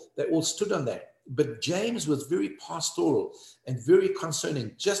law. They all stood on that. But James was very pastoral and very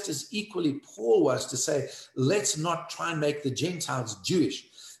concerning, just as equally Paul was, to say, let's not try and make the Gentiles Jewish.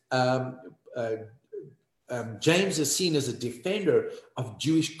 James is seen as a defender of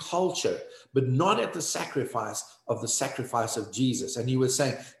Jewish culture, but not at the sacrifice of Jesus. And he was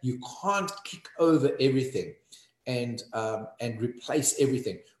saying, you can't kick over everything and replace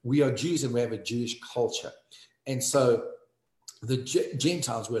everything. We are Jews and we have a Jewish culture. And so the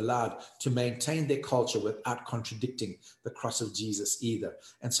Gentiles were allowed to maintain their culture without contradicting the cross of Jesus either.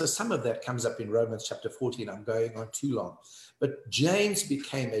 And so some of that comes up in Romans chapter 14. I'm going on too long. But James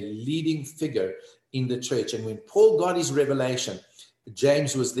became a leading figure in the church. And when Paul got his revelation,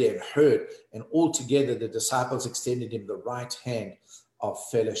 James was there and heard, and altogether the disciples extended him the right hand of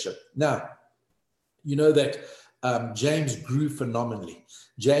fellowship. Now, you know that James grew phenomenally.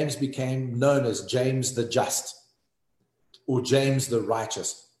 James became known as James the Just, or James the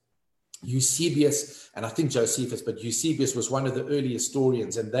Righteous. Eusebius, and I think Josephus, but Eusebius was one of the early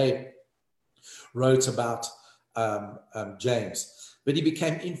historians, and they wrote about James. But he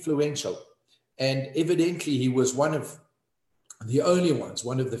became influential. And evidently, he was one of the only ones,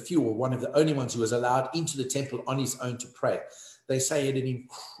 one of the few, or one of the only ones who was allowed into the temple on his own to pray. They say he had an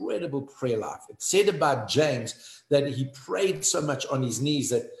incredible prayer life. It's said about James that he prayed so much on his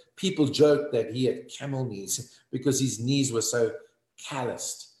knees that people joked that he had camel knees because his knees were so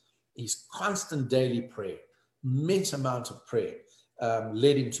calloused. His constant daily prayer, immense amount of prayer,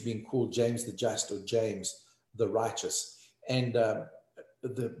 led him to being called James the Just, or James the Righteous. And the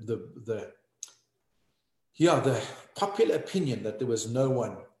popular opinion that there was no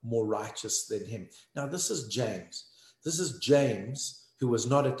one more righteous than him. Now, this is James. This is James who was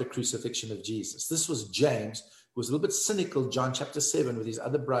not at the crucifixion of Jesus. This was James, who was a little bit cynical, John chapter 7, with his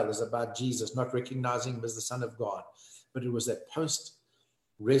other brothers about Jesus, not recognizing him as the Son of God. But it was that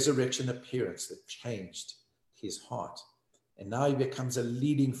post-resurrection appearance that changed his heart. And now he becomes a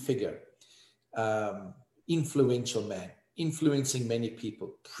leading figure, influential man, influencing many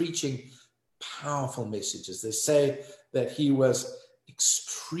people, preaching powerful messages. They say that he was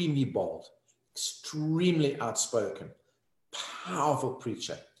extremely bold, extremely outspoken, powerful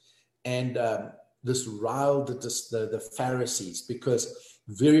preacher. And this riled the Pharisees, because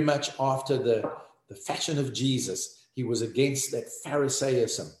very much after the fashion of Jesus, he was against that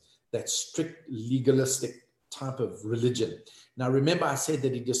Pharisaism, that strict legalistic type of religion. Now, remember, I said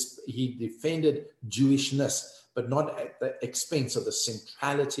that he defended Jewishness, but not at the expense of the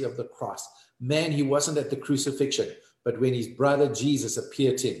centrality of the cross. Man, he wasn't at the crucifixion, but when his brother Jesus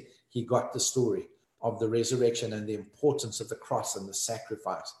appeared to him, he got the story of the resurrection and the importance of the cross and the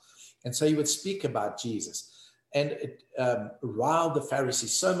sacrifice. And so he would speak about Jesus. And it riled the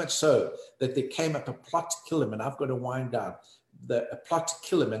Pharisees, so much so that there came up a plot to kill him. And I've got to wind down. A plot to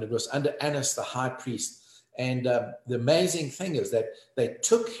kill him, and it was under Annas, the high priest. And the amazing thing is that they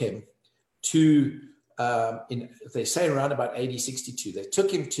took him to, they say around about AD 62, they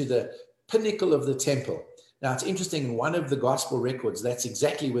took him to the pinnacle of the temple. Now, it's interesting, in one of the gospel records, that's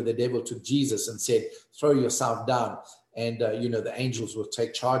exactly where the devil took Jesus and said, throw yourself down, and, the angels will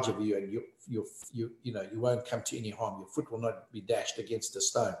take charge of you, and you won't come to any harm. Your foot will not be dashed against a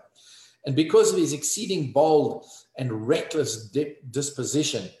stone. And because of his exceeding bold and reckless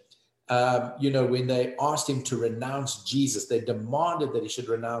disposition, when they asked him to renounce Jesus, they demanded that he should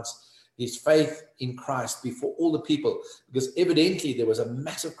renounce his faith in Christ before all the people, because evidently there was a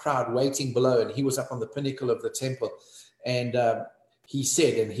massive crowd waiting below, and he was up on the pinnacle of the temple. And he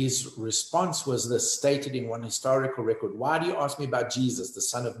said, and his response was this, stated in one historical record: why do you ask me about Jesus, the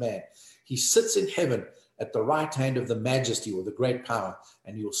Son of Man? He sits in heaven at the right hand of the majesty, or the great power,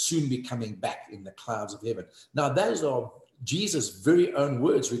 and he will soon be coming back in the clouds of heaven. Now, those are Jesus' very own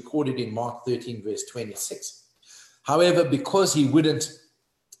words recorded in Mark 13, verse 26. However, because he wouldn't,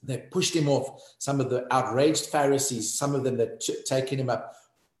 they pushed him off. Some of the outraged Pharisees, some of them that taken him up,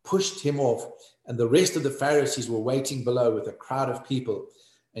 pushed him off. And the rest of the Pharisees were waiting below with a crowd of people.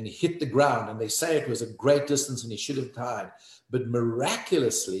 And he hit the ground. And they say it was a great distance and he should have died. But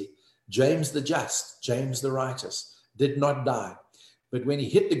miraculously, James the just, James the righteous, did not die. But when he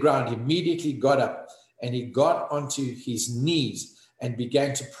hit the ground, he immediately got up and he got onto his knees and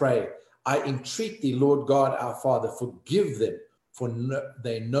began to pray. I entreat thee, Lord God, our Father, forgive them, for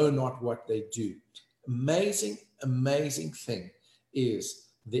they know not what they do. Amazing, amazing thing is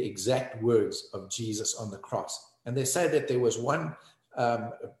the exact words of Jesus on the cross. And they say that there was one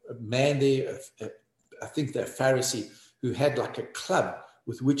man there, I think the Pharisee, who had like a club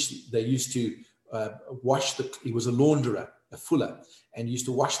with which they used to wash he was a launderer, a fuller, and used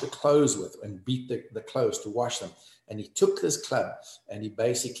to wash the clothes with and beat the clothes to wash them. And he took this club and he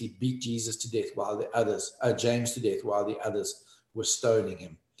basically beat Jesus to death while the others, James to death, while the others were stoning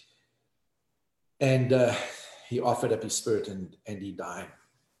him. And he offered up his spirit and he died.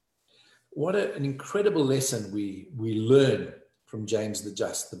 What an incredible lesson we learn from James the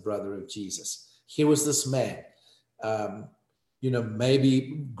Just, the brother of Jesus. Here was this man,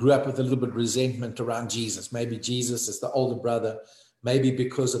 maybe grew up with a little bit of resentment around Jesus. Maybe Jesus is the older brother, maybe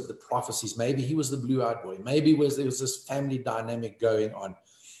because of the prophecies. Maybe he was the blue-eyed boy. Maybe there was this family dynamic going on.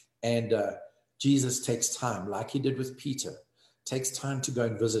 And Jesus takes time, like he did with Peter, takes time to go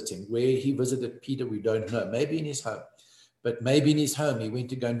and visit him. Where he visited Peter, we don't know. Maybe in his home. But maybe in his home, he went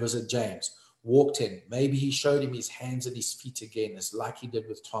to go and visit James, walked in. Maybe he showed him his hands and his feet again, as like he did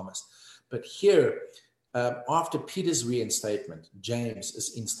with Thomas. But here, after Peter's reinstatement, James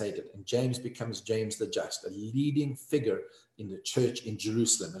is instated, and James becomes James the Just, a leading figure in the church in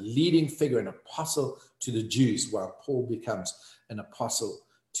Jerusalem, a leading figure, an apostle to the Jews, while Paul becomes an apostle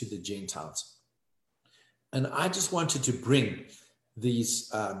to the Gentiles. And I just wanted to bring this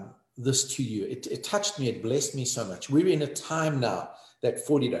to you. It touched me, it blessed me so much. We're in a time now, that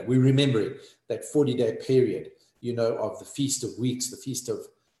 40-day, we're remembering that 40-day period, of the Feast of Weeks, the Feast of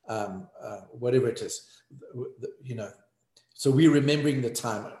whatever it is, So we're remembering the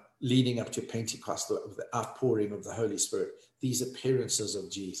time leading up to Pentecost, the outpouring of the Holy Spirit, these appearances of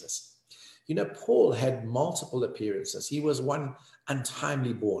Jesus. Paul had multiple appearances. He was one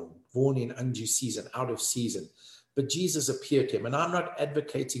untimely born in undue season, out of season. But Jesus appeared to him. And I'm not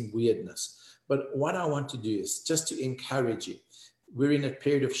advocating weirdness. But what I want to do is just to encourage you. We're in a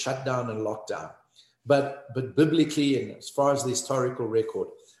period of shutdown and lockdown. But biblically, and as far as the historical record,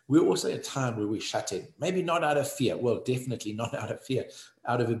 we're also at a time where we shut in, maybe not out of fear. Well, definitely not out of fear,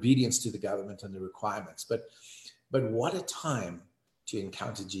 out of obedience to the government and the requirements. But what a time to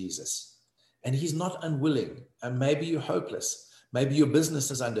encounter Jesus. And he's not unwilling. And maybe you're hopeless. Maybe your business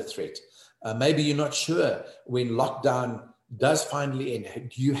is under threat. Maybe you're not sure when lockdown does finally end.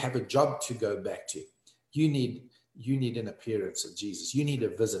 Do you have a job to go back to? You need an appearance of Jesus. You need a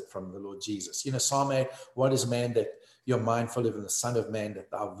visit from the Lord Jesus. Psalm 8, what is man that you're mindful of, and the Son of Man that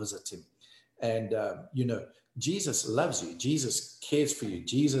thou visit him? And, Jesus loves you. Jesus cares for you.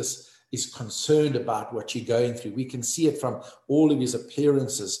 Jesus is concerned about what you're going through. We can see it from all of his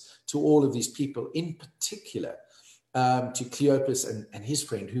appearances to all of these people, in particular, to Cleopas and his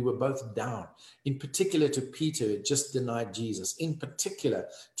friend, who were both down, in particular to Peter, who had just denied Jesus, in particular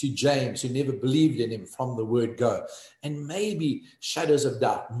to James, who never believed in him from the word go. And maybe shadows of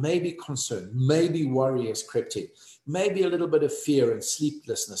doubt, maybe concern, maybe worry has crept in, maybe a little bit of fear and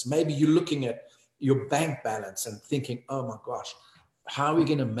sleeplessness. Maybe you're looking at your bank balance and thinking, oh my gosh, how are we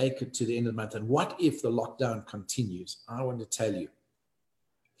going to make it to the end of the month? And what if the lockdown continues? I want to tell you,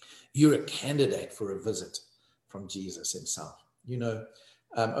 you're a candidate for a visit from Jesus himself.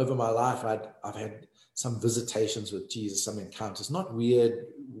 Over my life, I've had some visitations with Jesus, some encounters, not weird,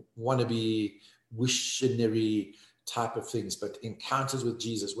 wannabe, wissionary type of things, but encounters with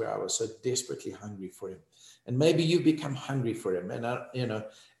Jesus where I was so desperately hungry for him. And maybe you become hungry for him,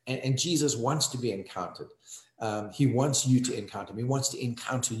 and Jesus wants to be encountered. He wants you to encounter him. He wants to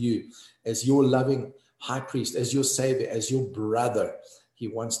encounter you as your loving high priest, as your savior, as your brother. He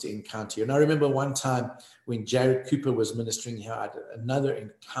wants to encounter you. And I remember one time when Jared Cooper was ministering here, I had another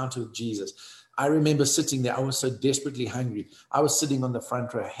encounter with Jesus. I remember sitting there. I was so desperately hungry. I was sitting on the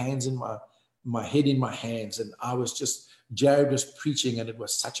front row, hands in my head in my hands. And Jared was preaching, and it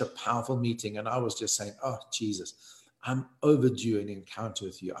was such a powerful meeting. And I was just saying, oh, Jesus, I'm overdue an encounter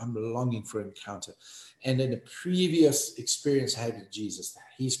with you. I'm longing for an encounter. And in a previous experience I had with Jesus,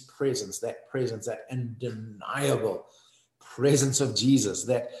 his presence, that undeniable presence of Jesus,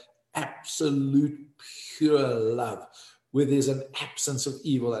 that absolute pure love, where there's an absence of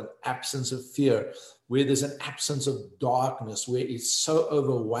evil, an absence of fear, where there's an absence of darkness, where it's so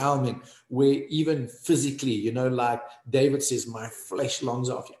overwhelming, where even physically, like David says, my flesh longs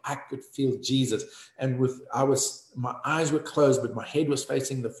after you. I could feel Jesus. And my eyes were closed, but my head was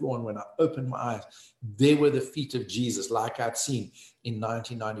facing the floor. And when I opened my eyes, there were the feet of Jesus, like I'd seen in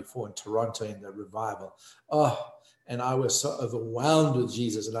 1994 in Toronto in the revival. And I was so overwhelmed with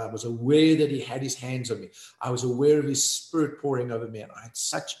Jesus, and I was aware that he had his hands on me. I was aware of his spirit pouring over me, and I had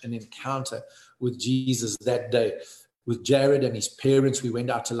such an encounter with Jesus that day. With Jared and his parents, we went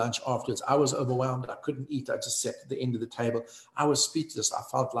out to lunch afterwards. I was overwhelmed. I couldn't eat. I just sat at the end of the table. I was speechless. I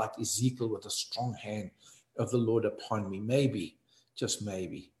felt like Ezekiel with a strong hand of the Lord upon me. Maybe, just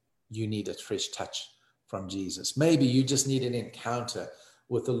maybe, you need a fresh touch from Jesus. Maybe you just need an encounter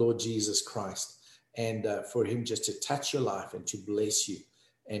with the Lord Jesus Christ. And for him just to touch your life and to bless you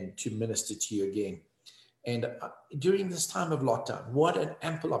and to minister to you again. And during this time of lockdown, what an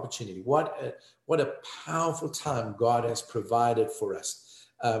ample opportunity, what a powerful time God has provided for us,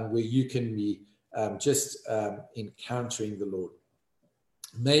 where you can be just encountering the Lord.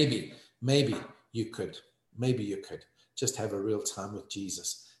 Maybe you could just have a real time with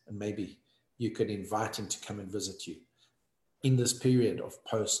Jesus, and maybe you could invite him to come and visit you in this period of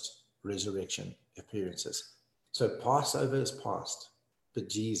post-resurrection appearances. So Passover is past, but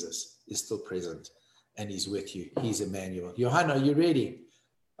Jesus is still present, and he's with you. He's Emmanuel. Johan, are you ready?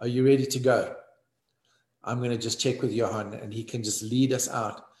 Are you ready to go? I'm going to just check with Johan, and he can just lead us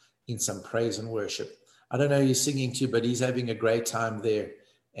out in some praise and worship. I don't know who he's singing to, but he's having a great time there.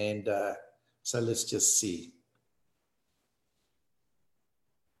 And so let's just see.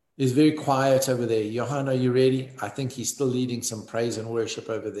 It's very quiet over there. Johan, are you ready? I think he's still leading some praise and worship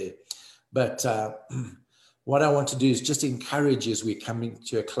over there. But what I want to do is just encourage you as we're coming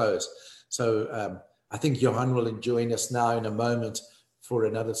to a close. So I think Johan will join us now in a moment for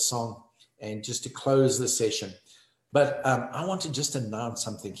another song and just to close the session. But I want to just announce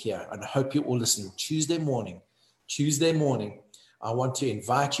something here, and I hope you're all listening. Tuesday morning, I want to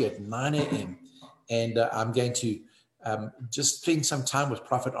invite you at 9 a.m. And I'm going to just spend some time with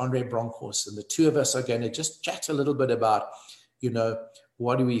Prophet Andre Bronkhorst, and the two of us are going to just chat a little bit about,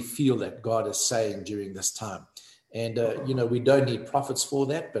 what do we feel that God is saying during this time? And, we don't need prophets for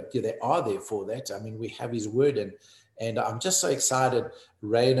that, but they are there for that. I mean, we have his word, And I'm just so excited.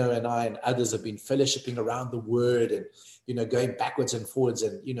 Rainer and I and others have been fellowshipping around the word and, going backwards and forwards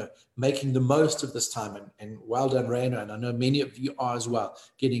and, making the most of this time. And well done, Rainer. And I know many of you are as well,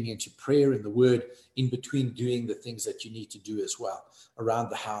 getting into prayer and the word in between doing the things that you need to do as well around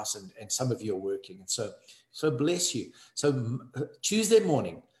the house. And some of you are working. And so bless you. So Tuesday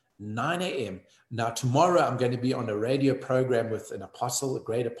morning, 9 a.m. Now, tomorrow I'm going to be on a radio program with an apostle, a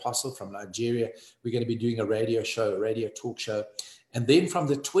great apostle from Nigeria. We're going to be doing a radio show, a radio talk show. And then from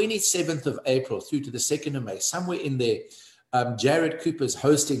the 27th of April through to the 2nd of May, somewhere in there, Jared Cooper is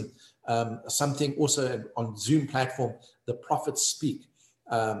hosting something also on Zoom platform, The Prophets Speak.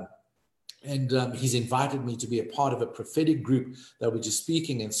 And he's invited me to be a part of a prophetic group that will be just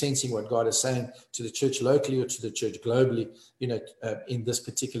speaking and sensing what God is saying to the church locally or to the church globally, in this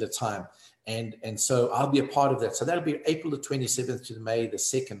particular time. And so I'll be a part of that. So that'll be April the 27th to May the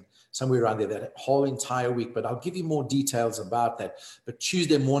 2nd, somewhere around there, that whole entire week. But I'll give you more details about that. But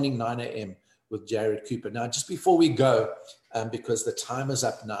Tuesday morning, 9 a.m. with Jared Cooper. Now, just before we go, because the time is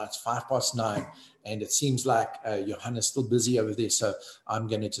up now, it's 9:05, and it seems like Johanna's still busy over there. So I'm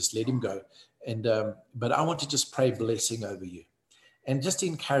going to just let him go. And but I want to just pray blessing over you and just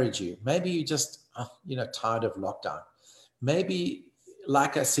encourage you. Maybe you just, tired of lockdown. Maybe,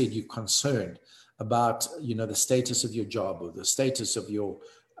 like I said, you're concerned about, the status of your job or the status of your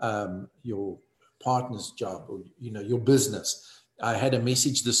partner's job or, your business. I had a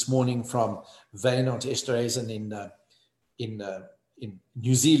message this morning from Wynand Esterhuizen in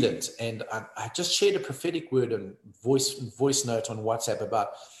New Zealand, and I just shared a prophetic word and voice note on WhatsApp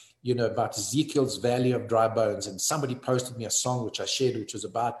about Ezekiel's valley of dry bones, and somebody posted me a song which I shared, which was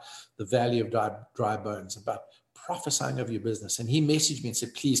about the valley of dry bones, about prophesying of your business. And he messaged me and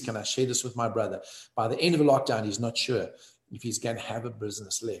said, please, can I share this with my brother? By the end of the lockdown, he's not sure if he's going to have a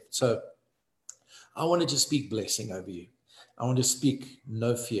business left. So I want to just speak blessing over you. I want to speak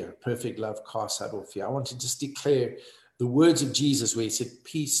no fear, perfect love casts out all fear. I want to just declare the words of Jesus where he said,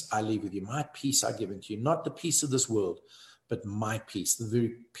 peace I leave with you. My peace I give unto you. Not the peace of this world, but my peace, the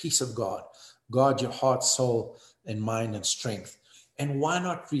very peace of God. Guard your heart, soul, and mind and strength. And why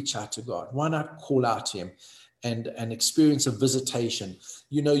not reach out to God? Why not call out to him and experience a visitation?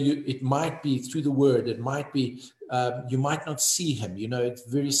 It might be through the word. It might be, you might not see him. It's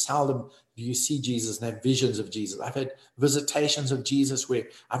very seldom do you see Jesus and have visions of Jesus. I've had visitations of Jesus where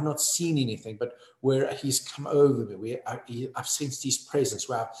I've not seen anything, but where he's come over me, where I've sensed his presence,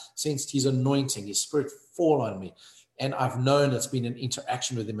 where I've sensed his anointing, his spirit fall on me. And I've known it's been an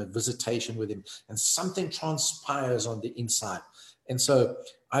interaction with him, a visitation with him, and something transpires on the inside. And so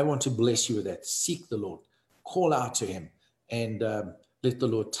I want to bless you with that. Seek the Lord, call out to him, and let the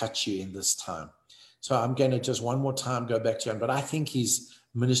Lord touch you in this time. So I'm going to just one more time go back to him, but I think he's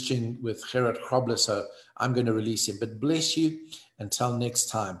ministering with Gerard Krobler, so I'm going to release him. But bless you until next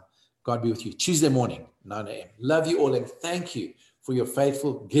time. God be with you. Tuesday morning, 9 a.m. Love you all, and thank you for your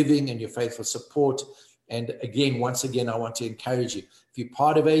faithful giving and your faithful support. And again, once again, I want to encourage you. If you're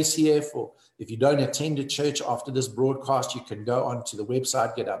part of ACF or if you don't attend a church after this broadcast, you can go onto the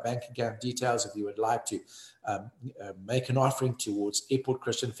website, get our bank account details if you would like to make an offering towards Airport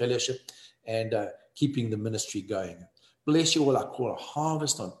Christian Fellowship and keeping the ministry going. Bless you all. I call a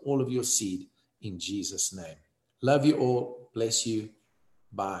harvest on all of your seed in Jesus' name. Love you all. Bless you.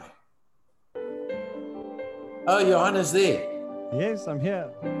 Bye. Oh, Johanna's there. Yes, I'm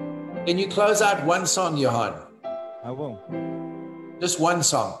here. Can you close out one song, Johan? I will. Just one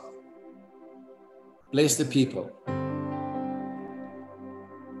song. Bless the people.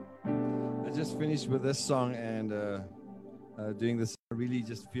 I just finished with this song and doing this. I really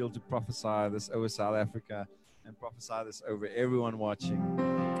just feel to prophesy this over South Africa and prophesy this over everyone watching.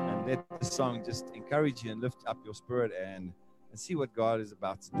 And let the song just encourage you and lift up your spirit and see what God is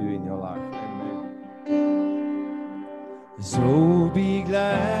about to do in your life. Amen. So be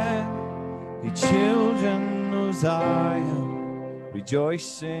glad, ye children of Zion,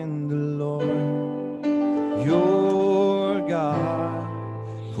 rejoice in the Lord your God,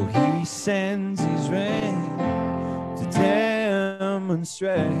 for he sends his rain to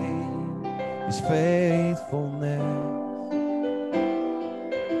demonstrate his faithfulness.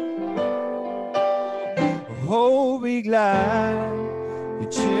 Oh, be glad, ye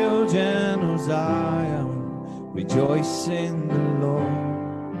children of Zion, rejoice in the Lord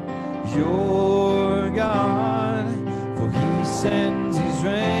your God, for he sends his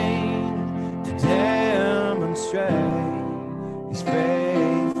rain to demonstrate his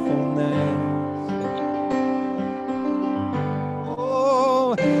faithfulness.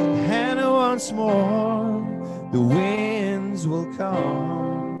 Oh, and once more the winds will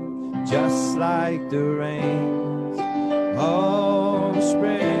come, just like the rains of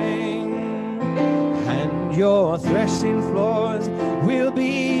spring, and your threshing floors will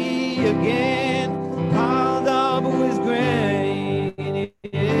be again piled up with grain,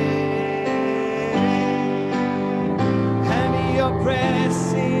 and your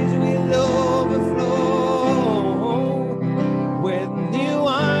presses will overflow with new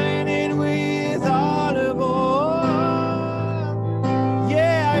wine and with olive oil.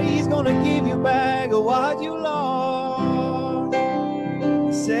 Yeah, he's gonna give you back what you lost,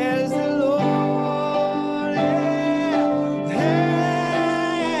 says the Lord.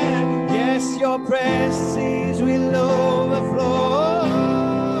 Yeah. Yes, your presses will overflow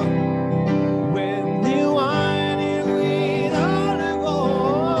with new wine and with olive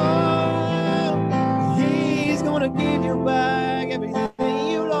oil. He's gonna give you back everything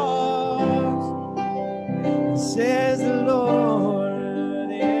you lost, says the Lord.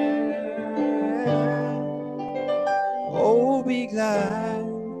 Yeah. Oh, be glad,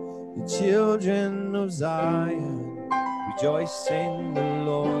 the children of Zion, rejoice in the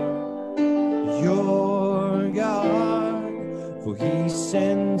Lord your God, for he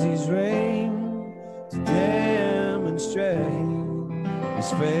sends his rain to demonstrate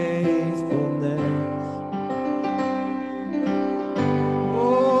his faithfulness.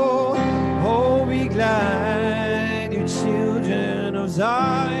 Oh, be glad, you children of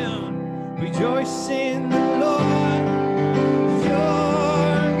Zion, rejoice in the Lord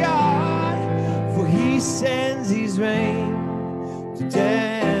your God, for he sends his rain to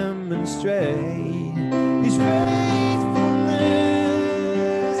demonstrate his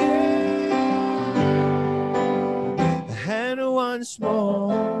faithfulness. Yeah. And once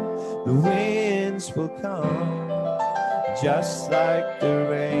more the winds will come, just like the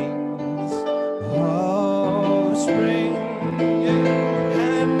rains of spring,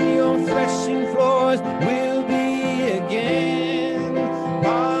 yeah. And your threshing floors will be again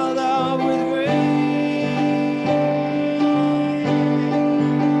piled up with grain,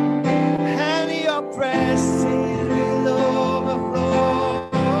 and your presses will overflow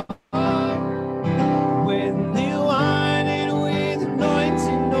with new wine and with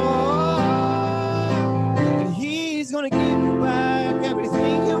anointing oil. And he's gonna give you back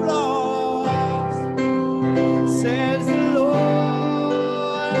everything you've lost, says the Lord.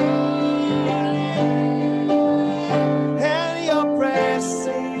 And your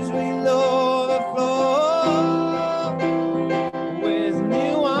presses will overflow with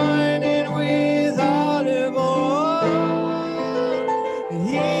new wine and with olive oil. And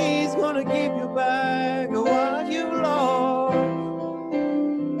he's gonna give you back what you lost,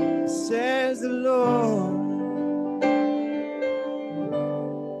 says the Lord.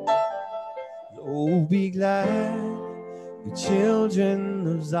 Oh, be glad, you children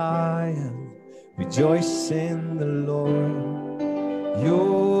of Zion, rejoice in the Lord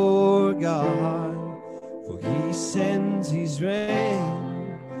your God, for he sends his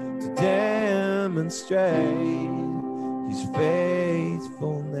rain to demonstrate his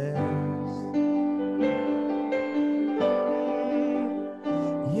faithfulness.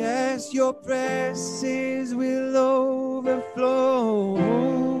 Yes, your presses will overflow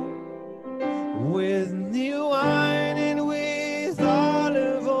with new wine and with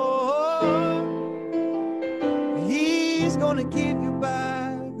olive oil. He's gonna give you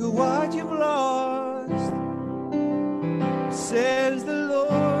back what you've lost, says the Lord.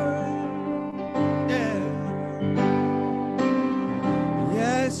 Yeah.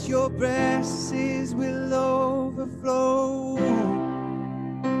 Yes, your presses will overflow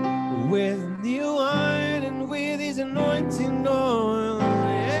with new wine and with his anointing oil.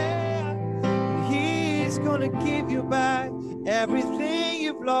 Yeah. He's gonna give you back everything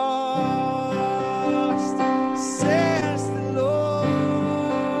you've lost, says the Lord.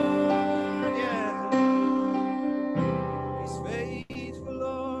 Yeah. He's faithful,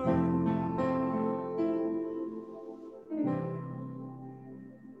 Lord.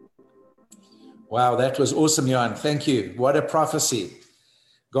 Wow, that was awesome, Jan. Thank you. What a prophecy.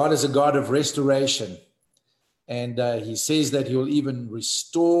 God is a God of restoration. And he says that he will even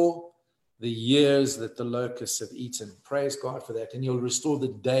restore the years that the locusts have eaten. Praise God for that. And he'll restore the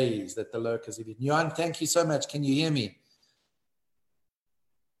days that the locusts have eaten. Jan, thank you so much. Can you hear me?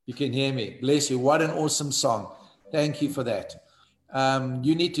 You can hear me. Bless you. What an awesome song. Thank you for that.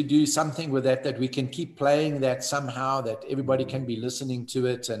 You need to do something with that we can keep playing that somehow, that everybody can be listening to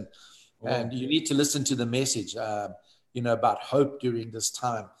it. And you need to listen to the message, about hope during this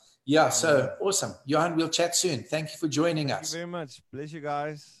time. Yeah, so awesome. Johan, we'll chat soon. Thank you for joining us. Thank you very much. Bless you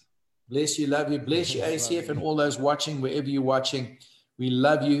guys. Bless you, love you. Bless you, ACF, and all those watching, wherever you're watching. We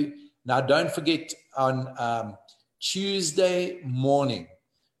love you. Now, don't forget on Tuesday morning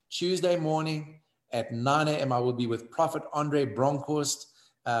at 9 a.m. I will be with Prophet Andre Bronkhorst,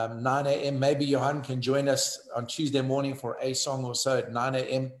 9 a.m. Maybe Johan can join us on Tuesday morning for a song or so at 9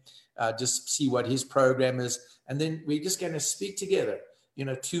 a.m. Just see what his program is. And then we're just going to speak together,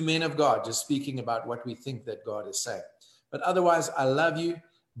 two men of God, just speaking about what we think that God is saying. But otherwise, I love you,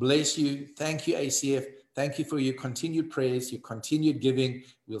 bless you. Thank you, ACF. Thank you for your continued prayers, your continued giving.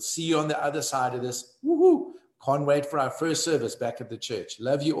 We'll see you on the other side of this. Woohoo! Can't wait for our first service back at the church.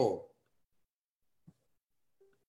 Love you all.